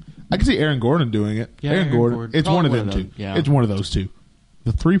 I can see Aaron Gordon doing it. Yeah, Aaron Gordon. It's one of them two. Yeah. It's one of those two.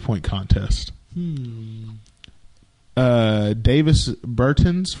 The 3-point contest. Davis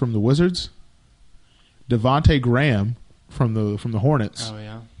Bertans from the Wizards. Devontae Graham from the Hornets. Oh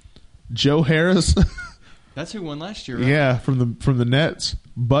yeah. Joe Harris. That's who won last year, right? Yeah, from the Nets.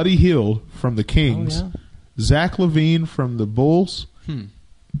 Buddy Hield from the Kings. Oh, yeah. Zach LaVine from the Bulls.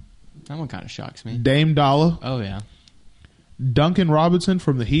 That one kind of shocks me. Dame Dollar. Oh yeah. Duncan Robinson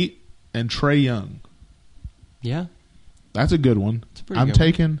from the Heat and Trae Young. Yeah. That's a good one. It's a pretty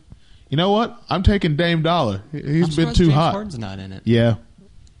good one. You know what? I'm taking Dame Dollar. He's been too James hot. Harden's not in it. Yeah.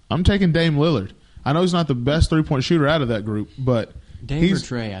 I'm taking Dame Lillard. I know he's not the best 3-point shooter out of that group, but Dame or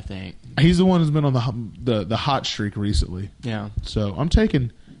Trey, I think. He's the one who's been on the hot streak recently. Yeah. So I'm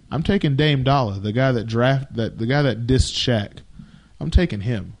taking Dame Dollar, the guy that dissed Shaq. I'm taking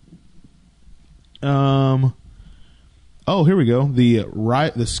him. Oh, here we go.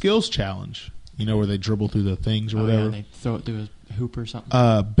 The skills challenge. You know, where they dribble through the things or whatever. Yeah, they throw it through a hoop or something.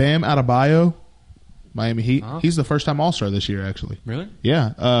 Bam Adebayo, Miami Heat. He's the first-time All-Star this year, actually. Really?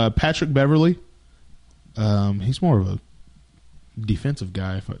 Yeah. Patrick Beverley. He's more of a defensive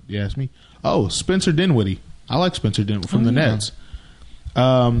guy, if you ask me. Oh, Spencer Dinwiddie. I like Spencer Dinwiddie from the Nets.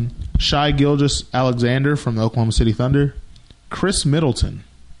 Shai Gilgeous-Alexander from the Oklahoma City Thunder. Chris Middleton.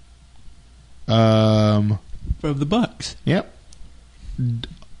 From the Bucks. Yep.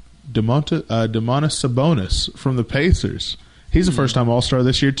 Domantas Sabonis from the Pacers. He's a first-time All-Star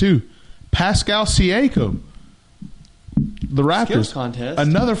this year, too. Pascal Siakam. The Raptors. Skills contest.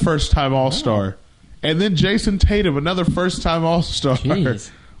 Another first-time All-Star. And then Jason Tatum, another first-time All-Star.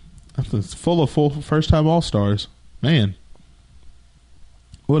 Jeez. It's full of first-time All-Stars. Man.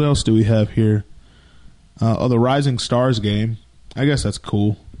 What else do we have here? The Rising Stars game. I guess that's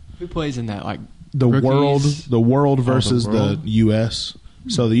cool. Who plays in that? Like the rookies? world versus the world? the U.S.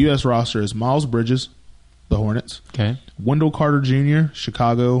 So the U.S. roster is Miles Bridges, the Hornets. Okay. Wendell Carter Jr.,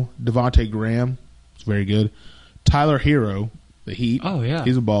 Chicago. Devontae Graham, it's very good. Tyler Hero, the Heat. Oh, yeah.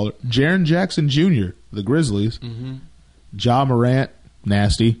 He's a baller. Jaren Jackson Jr., the Grizzlies. Mm-hmm. Ja Morant,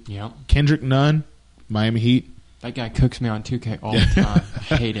 nasty. Yep. Kendrick Nunn, Miami Heat. That guy cooks me on 2K all the time.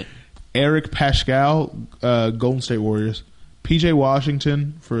 I hate it. Eric Pascal, Golden State Warriors. PJ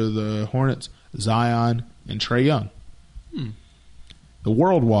Washington for the Hornets. Zion and Trae Young. The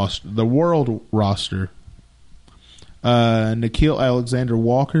world roster. Nickeil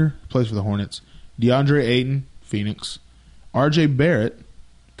Alexander-Walker plays for the Hornets. DeAndre Ayton, Phoenix. R.J. Barrett,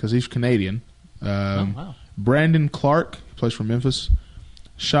 because he's Canadian. Wow. Brandon Clark plays for Memphis.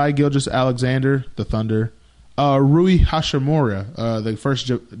 Shai Gilgeous-Alexander, the Thunder. Rui Hachimura, the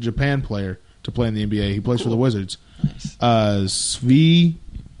first Japan player to play in the NBA. He plays for the Wizards. Nice. Svi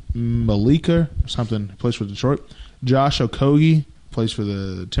Malika, something, plays for Detroit. Josh Okogie plays for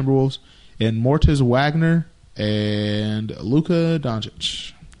the Timberwolves. And Mortis Wagner and Luka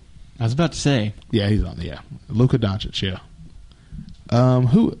Doncic. I was about to say. Yeah, he's on. Yeah, Luka Doncic. Yeah.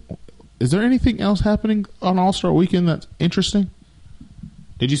 Who is there anything else happening on All-Star Weekend that's interesting?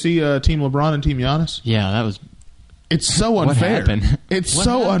 Did you see Team LeBron and Team Giannis? Yeah, that was. It's so unfair. What happened? It's What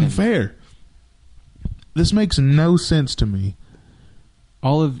so happened? unfair. This makes no sense to me.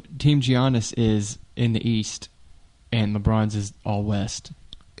 All of Team Giannis is in the East, and LeBron's is all West.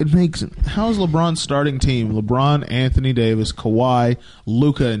 It makes. How is LeBron's starting team? LeBron, Anthony Davis, Kawhi,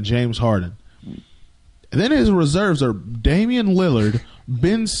 Luka, and James Harden. And then his reserves are Damian Lillard,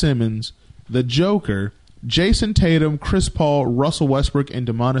 Ben Simmons, the Joker, Jason Tatum, Chris Paul, Russell Westbrook, and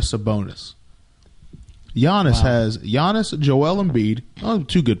Domantas Sabonis. Giannis has Joel Embiid,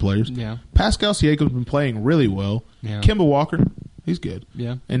 two good players. Yeah. Pascal Siakam's been playing really well. Yeah. Kemba Walker, he's good.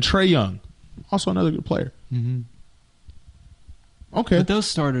 Yeah. And Trae Young, also another good player. Mm-hmm. Okay. But those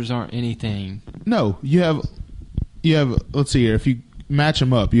starters aren't anything. No, you have. Let's see here. If you match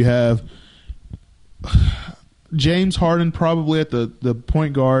them up, you have James Harden probably at the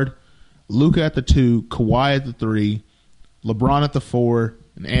point guard, Luka at the 2, Kawhi at the 3, LeBron at the 4,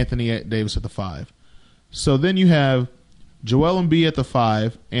 and Anthony Davis at the 5. So then you have Joel Embiid at the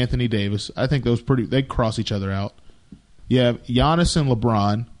 5, Anthony Davis. I think those they cross each other out. You have Giannis and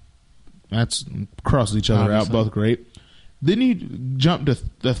LeBron. That's crosses each other Obviously. out. Both great. Then you jump to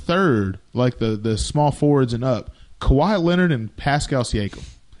the third, like the small forwards and up. Kawhi Leonard and Pascal Siakam.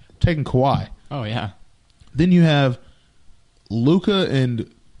 Taking Kawhi. Oh, yeah. Then you have Luka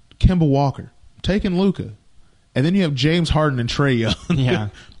and Kemba Walker. Taking Luka. And then you have James Harden and Trae Young. Yeah.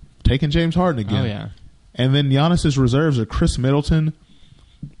 Taking James Harden again. Oh, yeah. And then Giannis's reserves are Chris Middleton,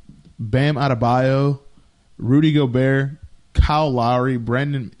 Bam Adebayo, Rudy Gobert, Kyle Lowry,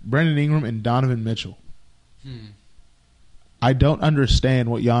 Brandon Ingram, and Donovan Mitchell. I don't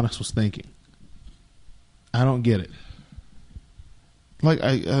understand what Giannis was thinking. I don't get it. Like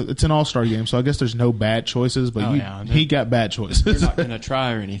it's an all-star game, so I guess there's no bad choices, but he got bad choices. They're not going to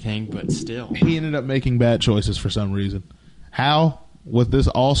try or anything, but still. He ended up making bad choices for some reason. How? With this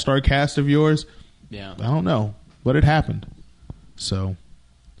all-star cast of yours? Yeah. I don't know, but it happened. So,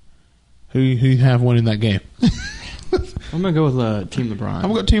 who you have winning that game? I'm going to go with Team LeBron.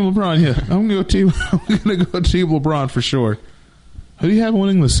 I'm going to go Team LeBron, yeah. I'm going to go Team LeBron for sure. Who do you have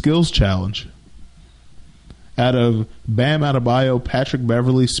winning the skills challenge? Out of Bam Adebayo, Patrick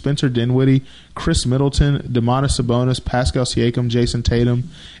Beverley, Spencer Dinwiddie, Chris Middleton, Domantas Sabonis, Pascal Siakam, Jason Tatum,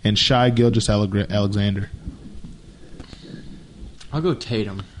 and Shai Gilgeous-Alexander. I'll go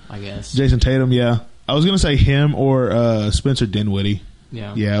Tatum, I guess. Jason Tatum, yeah. I was going to say him or Spencer Dinwiddie.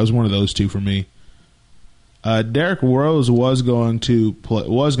 Yeah. Yeah, it was one of those two for me. Derrick Rose was going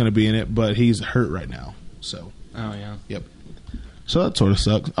to be in it, but he's hurt right now. So. Oh yeah. Yep. So that sort of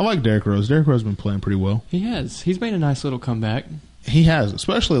sucks. I like Derrick Rose. Derrick Rose has been playing pretty well. He has. He's made a nice little comeback. He has,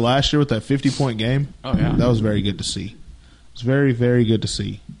 especially last year with that 50-point game. Oh yeah. That was very good to see. It's very, very good to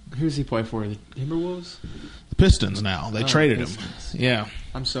see. Who does he play for? The Timberwolves? The Pistons now. They traded him. Yeah.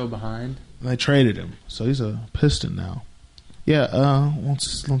 I'm so behind. They traded him, so he's a Piston now. Yeah.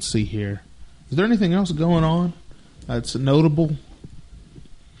 Let's see here. Is there anything else going on that's notable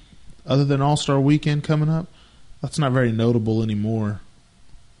other than All-Star Weekend coming up? That's not very notable anymore.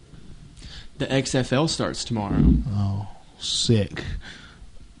 The XFL starts tomorrow. Oh, sick.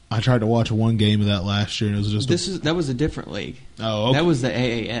 I tried to watch one game of that last year, and it was just that was a different league. Oh, okay. That was the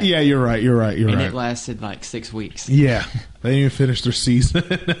AAF. Yeah, you're right. And it lasted like 6 weeks. Yeah, they didn't even finish their season.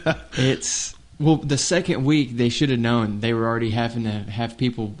 The second week they should have known they were already having to have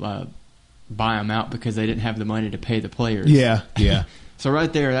people buy them out because they didn't have the money to pay the players. Yeah. So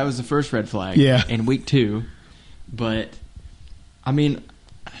right there, that was the first red flag. Yeah. In week 2, but I mean,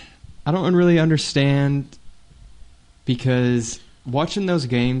 I don't really understand because watching those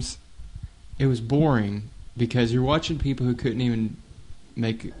games, it was boring because you're watching people who couldn't even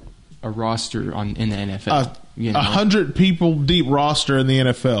make a roster in the NFL. 100 people deep roster in the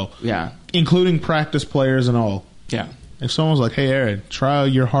NFL. Yeah. Including practice players and all. Yeah. If someone was like, "Hey, Aaron, try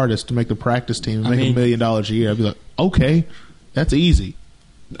your hardest to make the practice team and make $1 million a year," I'd be like, "Okay, that's easy."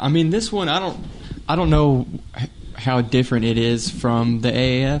 I mean, this one, I don't know how different it is from the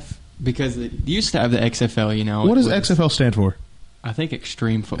AAF because it used to have the XFL. You know, what does XFL stand for? I think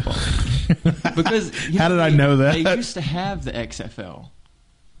extreme football. Because how did I know that? They used to have the XFL,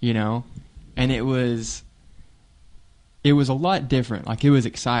 you know, and it was a lot different. Like, it was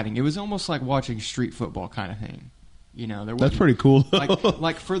exciting. It was almost like watching street football kind of thing. You know, that's pretty cool.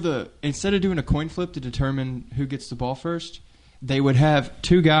 like instead of doing a coin flip to determine who gets the ball first, they would have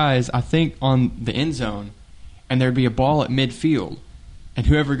 2 guys, I think, on the end zone, and there'd be a ball at midfield, and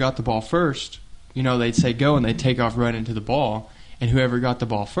whoever got the ball first, you know, they'd say go, and they'd take off right into the ball. And whoever got the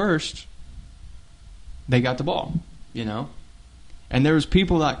ball first, they got the ball, you know? And there was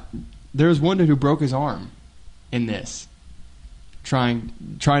one dude who broke his arm in this, trying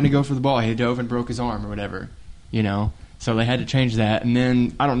to go for the ball. He dove and broke his arm or whatever, you know? So they had to change that. And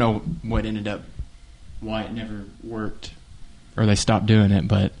then I don't know why it never worked or they stopped doing it,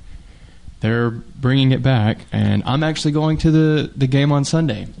 but they're bringing it back. And I'm actually going to the game on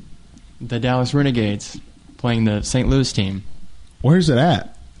Sunday. The Dallas Renegades playing the St. Louis team. Where's it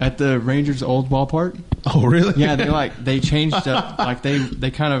at? At the Rangers' old ballpark. Oh, really? Yeah, they changed up. Like they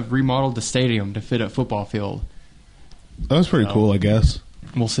kind of remodeled the stadium to fit a football field. That was pretty cool, I guess.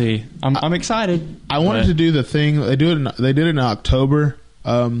 We'll see. I'm excited. I wanted to do the thing they did it in October.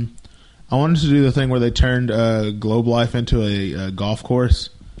 I wanted to do the thing where they turned Globe Life into a golf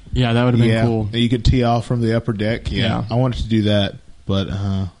course. Yeah, that would have been cool. You could tee off from the upper deck. Yeah. I wanted to do that, but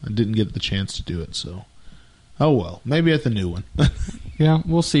I didn't get the chance to do it. So. Oh, well. Maybe at the new one. Yeah,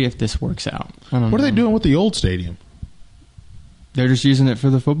 we'll see if this works out. I don't know. What are they doing with the old stadium? They're just using it for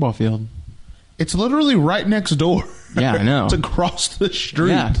the football field. It's literally right next door. Yeah, I know. It's across the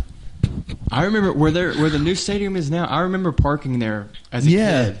street. Yeah. I remember where the new stadium is now. I remember parking there as a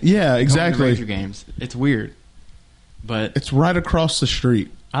kid. Yeah, exactly. Going to Ranger games. It's weird. But it's right across the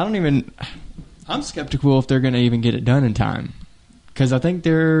street. I'm skeptical if they're going to even get it done in time. Because I think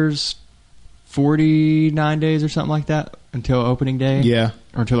there's 49 days or something like that until opening day. Yeah.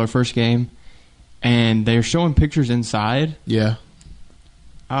 Or until our first game. And they're showing pictures inside. Yeah.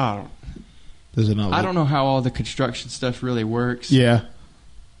 I don't know how all the construction stuff really works. Yeah.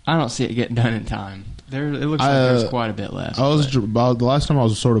 I don't see it getting done in time. It looks like there's quite a bit left. The last time I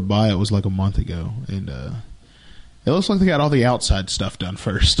was sort of by it was like a month ago. And it looks like they got all the outside stuff done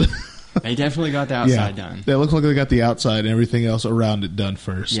first. They definitely got the outside done. It looks like they got the outside and everything else around it done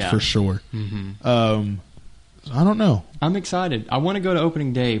first, for sure. Mm-hmm. I don't know. I'm excited. I want to go to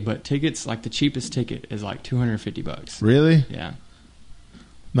opening day, but tickets, like the cheapest ticket is like $250. Really? Yeah.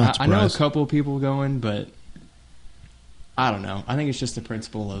 Not surprised. I know a couple of people going, but I don't know. I think it's just the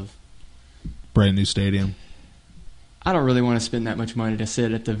principle of brand new stadium. I don't really want to spend that much money to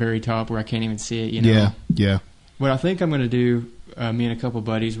sit at the very top where I can't even see it, you know? Yeah. What I think I'm going to do, me and a couple of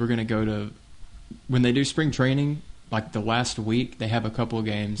buddies, we're going to go to, when they do spring training, like the last week, they have a couple of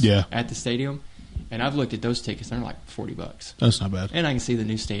games at the stadium. And I've looked at those tickets, they're like $40. That's not bad. And I can see the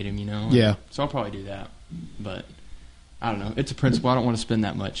new stadium, you know? Yeah. So I'll probably do that. But I don't know. It's a principle. I don't want to spend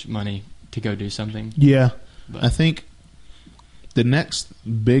that much money to go do something. Yeah. But I think The next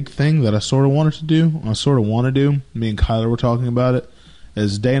big thing that I sort of want to do, me and Kyler were talking about it,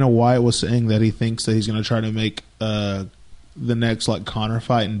 is Dana White was saying that he thinks that he's going to try to make the next like Conor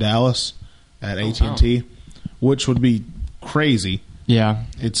fight in Dallas at AT&T, which would be crazy. Yeah.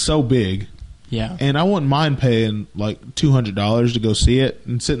 It's so big. Yeah. And I wouldn't mind paying like $200 to go see it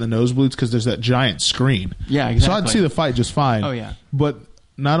and sit in the nosebleeds because there's that giant screen. Yeah, exactly. So I'd see the fight just fine. Oh, yeah. But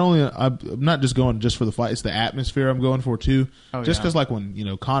not only I'm not just going just for the fight; it's the atmosphere I'm going for too. Oh, just because, like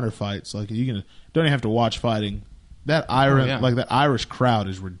when Conor fights, like you don't even have to watch fighting. That Irish crowd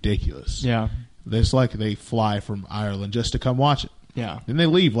is ridiculous. Yeah, it's like they fly from Ireland just to come watch it. Yeah, and they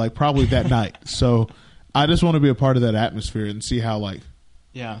leave like probably that night. So I just want to be a part of that atmosphere and see how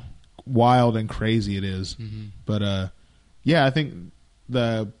wild and crazy it is. Mm-hmm. But I think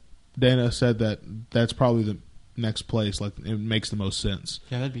Dana said that's probably the next place. Like it makes the most sense.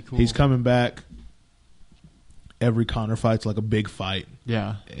 Yeah, that'd be cool. He's coming back. Every Conor fight's like a big fight.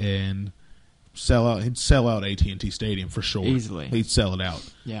 Yeah, and he'd sell out AT&T Stadium for sure. Easily, he'd sell it out.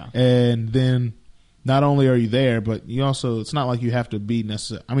 Yeah, and then not only are you there, but you also it's not like you have to be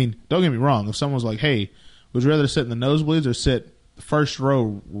necessary. I mean, don't get me wrong. If someone's like, "Hey, would you rather sit in the nosebleeds or sit first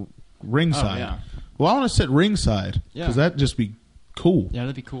row ringside?" Oh, yeah. Well, I want to sit ringside because that'd just be cool. Yeah,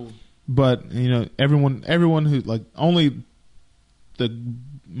 that'd be cool. But everyone who like only the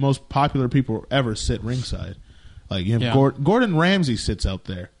most popular people ever sit ringside. Like you have Gordon Ramsay sits out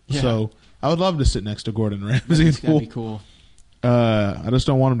there, so I would love to sit next to Gordon Ramsay. That'd be cool. I just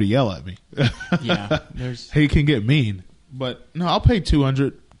don't want him to yell at me. Yeah, he can get mean, but no, I'll pay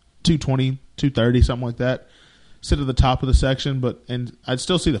 $200, $220, $230, something like that. Sit at the top of the section, and I'd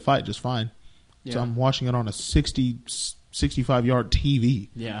still see the fight just fine. Yeah. So I'm watching it on a 65-yard TV.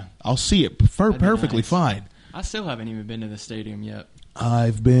 Yeah. I'll see it perfectly fine. I still haven't even been to the stadium yet.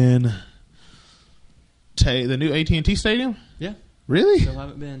 I've been to the new AT&T Stadium? Yeah. Really? Still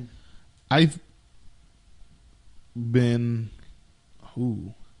haven't been. I've been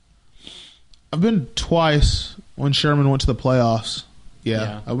twice when Sherman went to the playoffs.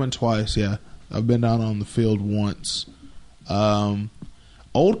 Yeah. I went twice, yeah. I've been down on the field once.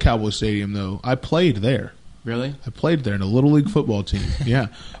 Old Cowboy Stadium, though, I played there. Really? I played there in a Little League football team. Yeah.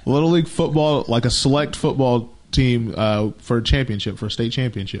 Little League football, like a select football team for a championship, for a state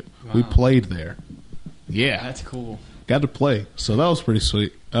championship. Wow. We played there. Yeah. That's cool. Got to play. So that was pretty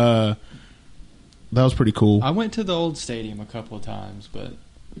sweet. That was pretty cool. I went to the old stadium a couple of times, but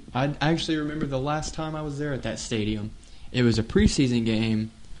I actually remember the last time I was there at that stadium. It was a preseason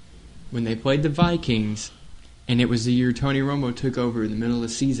game when they played the Vikings, and it was the year Tony Romo took over in the middle of the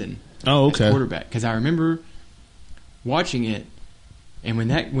season. Oh, okay. As quarterback, because I remember watching it, and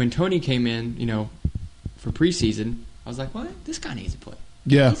when Tony came in, for preseason, I was like, "What? This guy needs to play.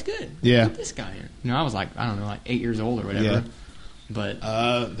 Yeah, he's good. Yeah, put this guy in." I was like, I don't know, like 8 years old or whatever. Yeah. But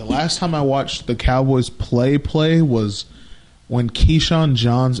the last time I watched the Cowboys play was when Keyshawn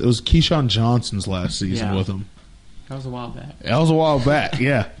Johnson. It was Keyshawn Johnson's last season with them. That was a while back.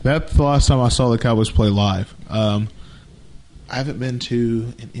 Yeah. That's the last time I saw the Cowboys play live. I haven't been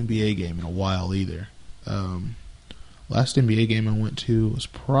to an NBA game in a while either. Last NBA game I went to was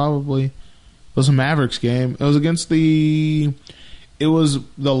a Mavericks game. It was it was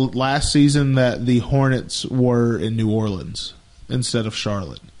the last season that the Hornets were in New Orleans instead of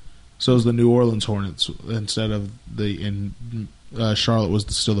Charlotte. So it was the New Orleans Hornets instead of Charlotte was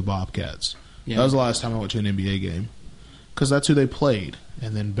still the Bobcats. Yeah. That was the last time I went to an NBA game because that's who they played.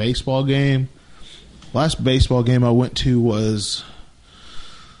 And then baseball game. Last baseball game I went to was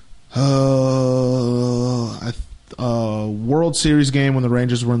World Series game when the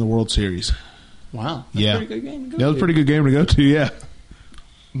Rangers were in the World Series. Wow. That's a pretty good game to go to. That was a pretty good game to go to, yeah.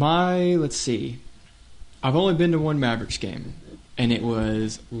 Let's see. I've only been to one Mavericks game, and it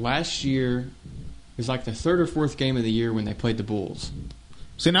was last year. It was like the third or fourth game of the year when they played the Bulls.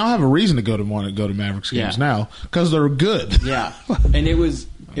 See, now I have a reason to want to go to Mavericks games now because they're good. Yeah, and it was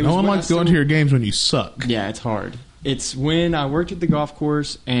no one likes going to your games when you suck. Yeah, it's hard. It's when I worked at the golf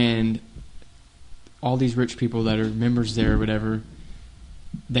course and all these rich people that are members there or whatever,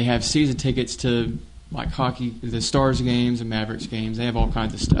 they have season tickets to like hockey, the Stars games and Mavericks games. They have all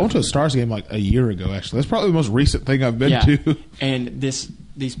kinds of stuff. I went to a Stars game like a year ago, actually. That's probably the most recent thing I've been to. And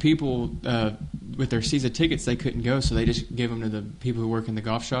these people, with their season tickets, they couldn't go, so they just give them to the people who work in the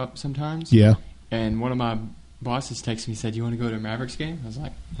golf shop sometimes. Yeah. And one of my bosses texted me and said, "You want to go to a Mavericks game?" I was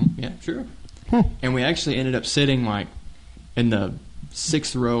like, "Yeah, sure." And we actually ended up sitting like in the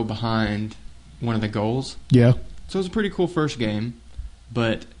 6th row behind one of the goals. Yeah. So it was a pretty cool first game.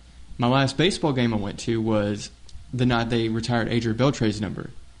 But my last baseball game I went to was the night they retired Adrian Beltre's number.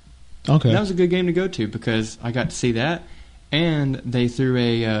 Okay. And that was a good game to go to because I got to see that. And they threw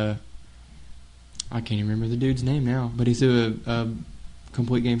I can't even remember the dude's name now, but he threw a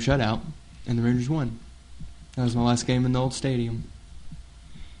complete game shutout, and the Rangers won. That was my last game in the old stadium.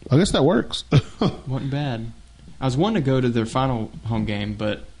 I guess that works. Wasn't bad. I was wanting to go to their final home game,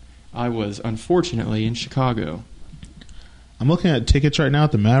 but I was unfortunately in Chicago. I'm looking at tickets right now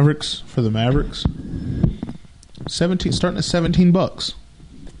at the Mavericks for the Mavericks. Starting at $17.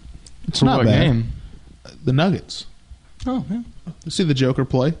 It's For not what bad. game? The Nuggets. Oh, yeah. See the Joker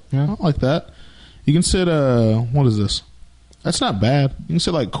play. Yeah. I don't like that. You can sit. What is this? That's not bad. You can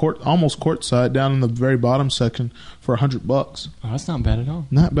sit like almost courtside down in the very bottom section for $100. Oh, that's not bad at all.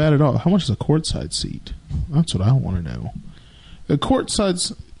 Not bad at all. How much is a courtside seat? That's what I want to know. A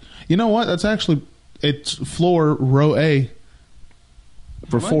courtside's. You know what? That's actually it's floor row A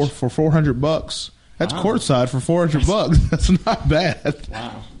for $400. That's Wow. courtside for $400. That's not bad.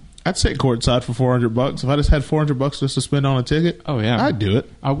 Wow. I'd say courtside for $400. If I just had $400 just to spend on a ticket, Oh, yeah. I'd do it.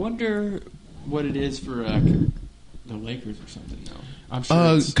 I wonder what it is for the Lakers or something, though. I'm sure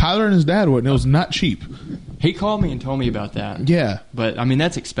Kyler and his dad went, and it was not cheap. he called me and told me about that. Yeah, But, I mean,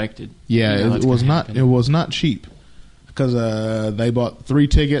 that's expected. yeah, You know, it that's was gonna not. happen. It was not cheap because they bought 3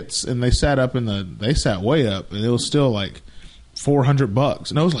 tickets and they sat they sat way up, and it was still like $400,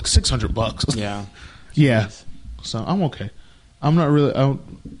 and it was like $600. Yeah. Yeah, so I'm okay. I'm not really.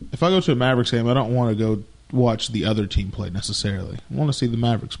 If I go to a Mavericks game, I don't want to go watch the other team play necessarily. I want to see the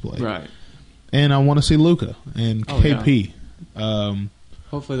Mavericks play, Right. and I want to see Luka and Oh, yeah. KP.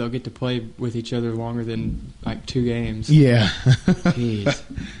 Hopefully they'll get to play with each other longer than, like, 2 games. Yeah. Jeez.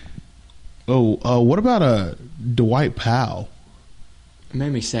 What about Dwight Powell? It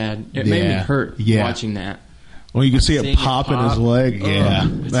made me sad. It made me Yeah. hurt Yeah. watching that. Well, you can see Seeing it it pop in his pop. leg. Yeah,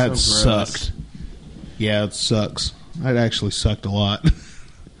 Ugh, it's that so gross. sucked. Yeah, it sucks. That actually sucked a lot.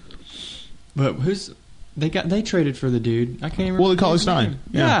 But they traded for the dude. I can't even remember. Willie his Cauley-Stein. name.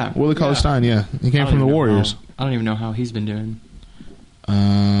 Yeah. Willie Cauley-Stein, yeah. He I came don't from the even know Warriors. I don't even know how he's been doing.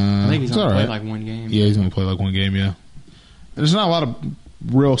 I I think he's it's only all played right. like 1 game. Yeah, he's only played like 1 game, yeah. There's not a lot of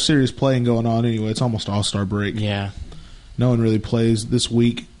real serious playing going on anyway. It's almost All-Star break. Yeah. No one really plays this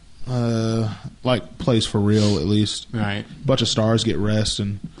week. Plays for real, at least. Right. A bunch of stars get rest,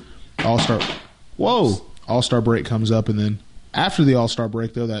 and All-Star break comes up, and then after the All-Star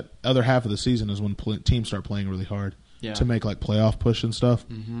break, though, that other half of the season is when teams start playing really hard Yeah. to make like playoff push and stuff.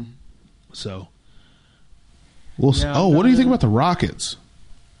 Mm-hmm. So, we'll see. Yeah, What do you think about the Rockets?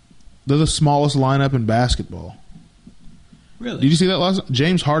 They're the smallest lineup in basketball. Really? Did you see that last?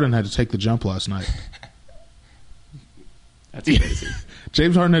 James Harden had to take the jump last night. That's crazy.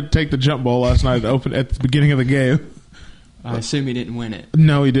 James Harden had to take the jump ball last night at the beginning of the game. I assume he didn't win it.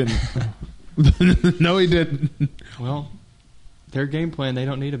 No, he didn't. No, he didn't. Well, their game plan, they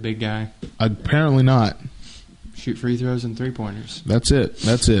don't need a big guy. Apparently not. Shoot free throws and 3-pointers. That's it.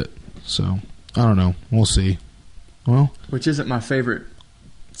 So, I don't know. We'll see. Well, Which isn't my favorite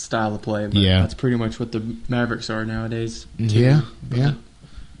style of play, but Yeah. that's pretty much what the Mavericks are nowadays. too. yeah. But- Yeah.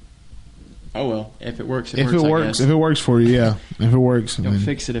 Oh, well. If it works, If works, it I works, guess. if it works for you, yeah. If it works, Don't then-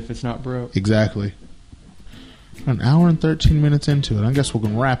 fix it if it's not broke. exactly. An hour and 13 minutes into it. I guess we're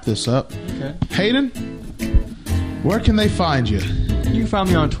gonna wrap this up. Okay. Hayden, where can they find you? You can find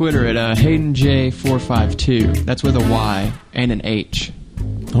me on Twitter at HaydenJ452. That's with a Y and an H.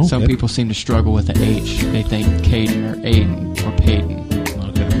 Okay. Some people seem to struggle with the H. They think Caden or Aiden or Peyton.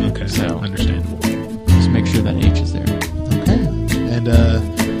 Okay. So- Understandable. Just make sure that H is there. Okay. And you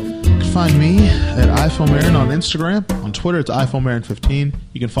can find me at iFilmAaron on Instagram. On Twitter, it's iFilmAaron15.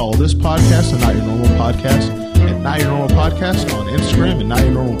 You can follow this podcast, the Not Your Normal Podcast, at Not Your Normal Podcast on Instagram and Not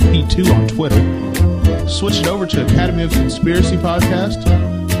Your Normal P2 on Twitter. Switch it over to Academy of Conspiracy Podcast.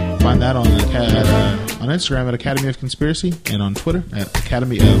 Find that on Instagram at Academy of Conspiracy and on Twitter at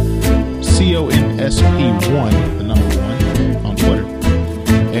Academy of CONSP1, the number 1, on Twitter.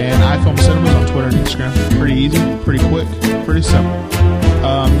 And iFilm Cinemas on Twitter and Instagram. Pretty easy, pretty quick, pretty simple.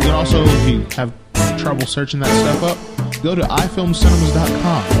 You can also, if you have trouble searching that stuff up, go to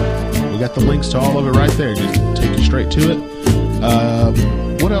ifilmcinemas.com. We got the links to all of it right there. Just take you straight to it.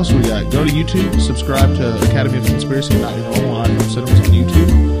 What else we got? Go to YouTube, subscribe to Academy of Conspiracy, Not Your Normal, on iFilm Cinemas on YouTube.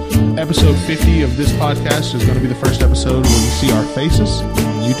 Episode 50 of this podcast is going to be the first episode where you see our faces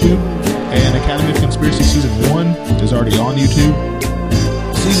on YouTube. And Academy of Conspiracy Season 1 is already on YouTube.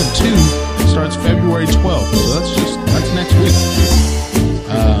 Season 2 starts February 12th, so that's next week.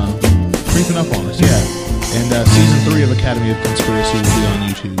 Creeping up on us, yeah. And Season 3 of Academy of Conspiracy will be on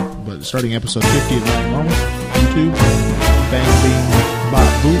YouTube. But starting episode 50 of Not Normal, YouTube, bang, bing,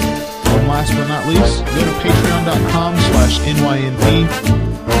 bada, boop. And last but not least, go to patreon.com/NYNP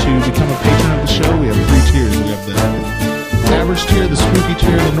to become a patron of the show. We have 3 tiers. We have the average tier, the spooky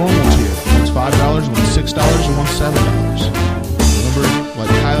tier, the normal tier. One's $5, one's $6, and one's $7. Remember, like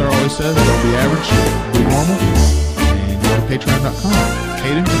Tyler always says, don't be average, be normal, and go to patreon.com.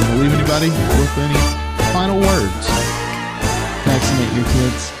 Hayden, you want to leave anybody with any final words? Vaccinate your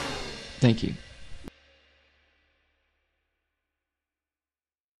kids. Thank you.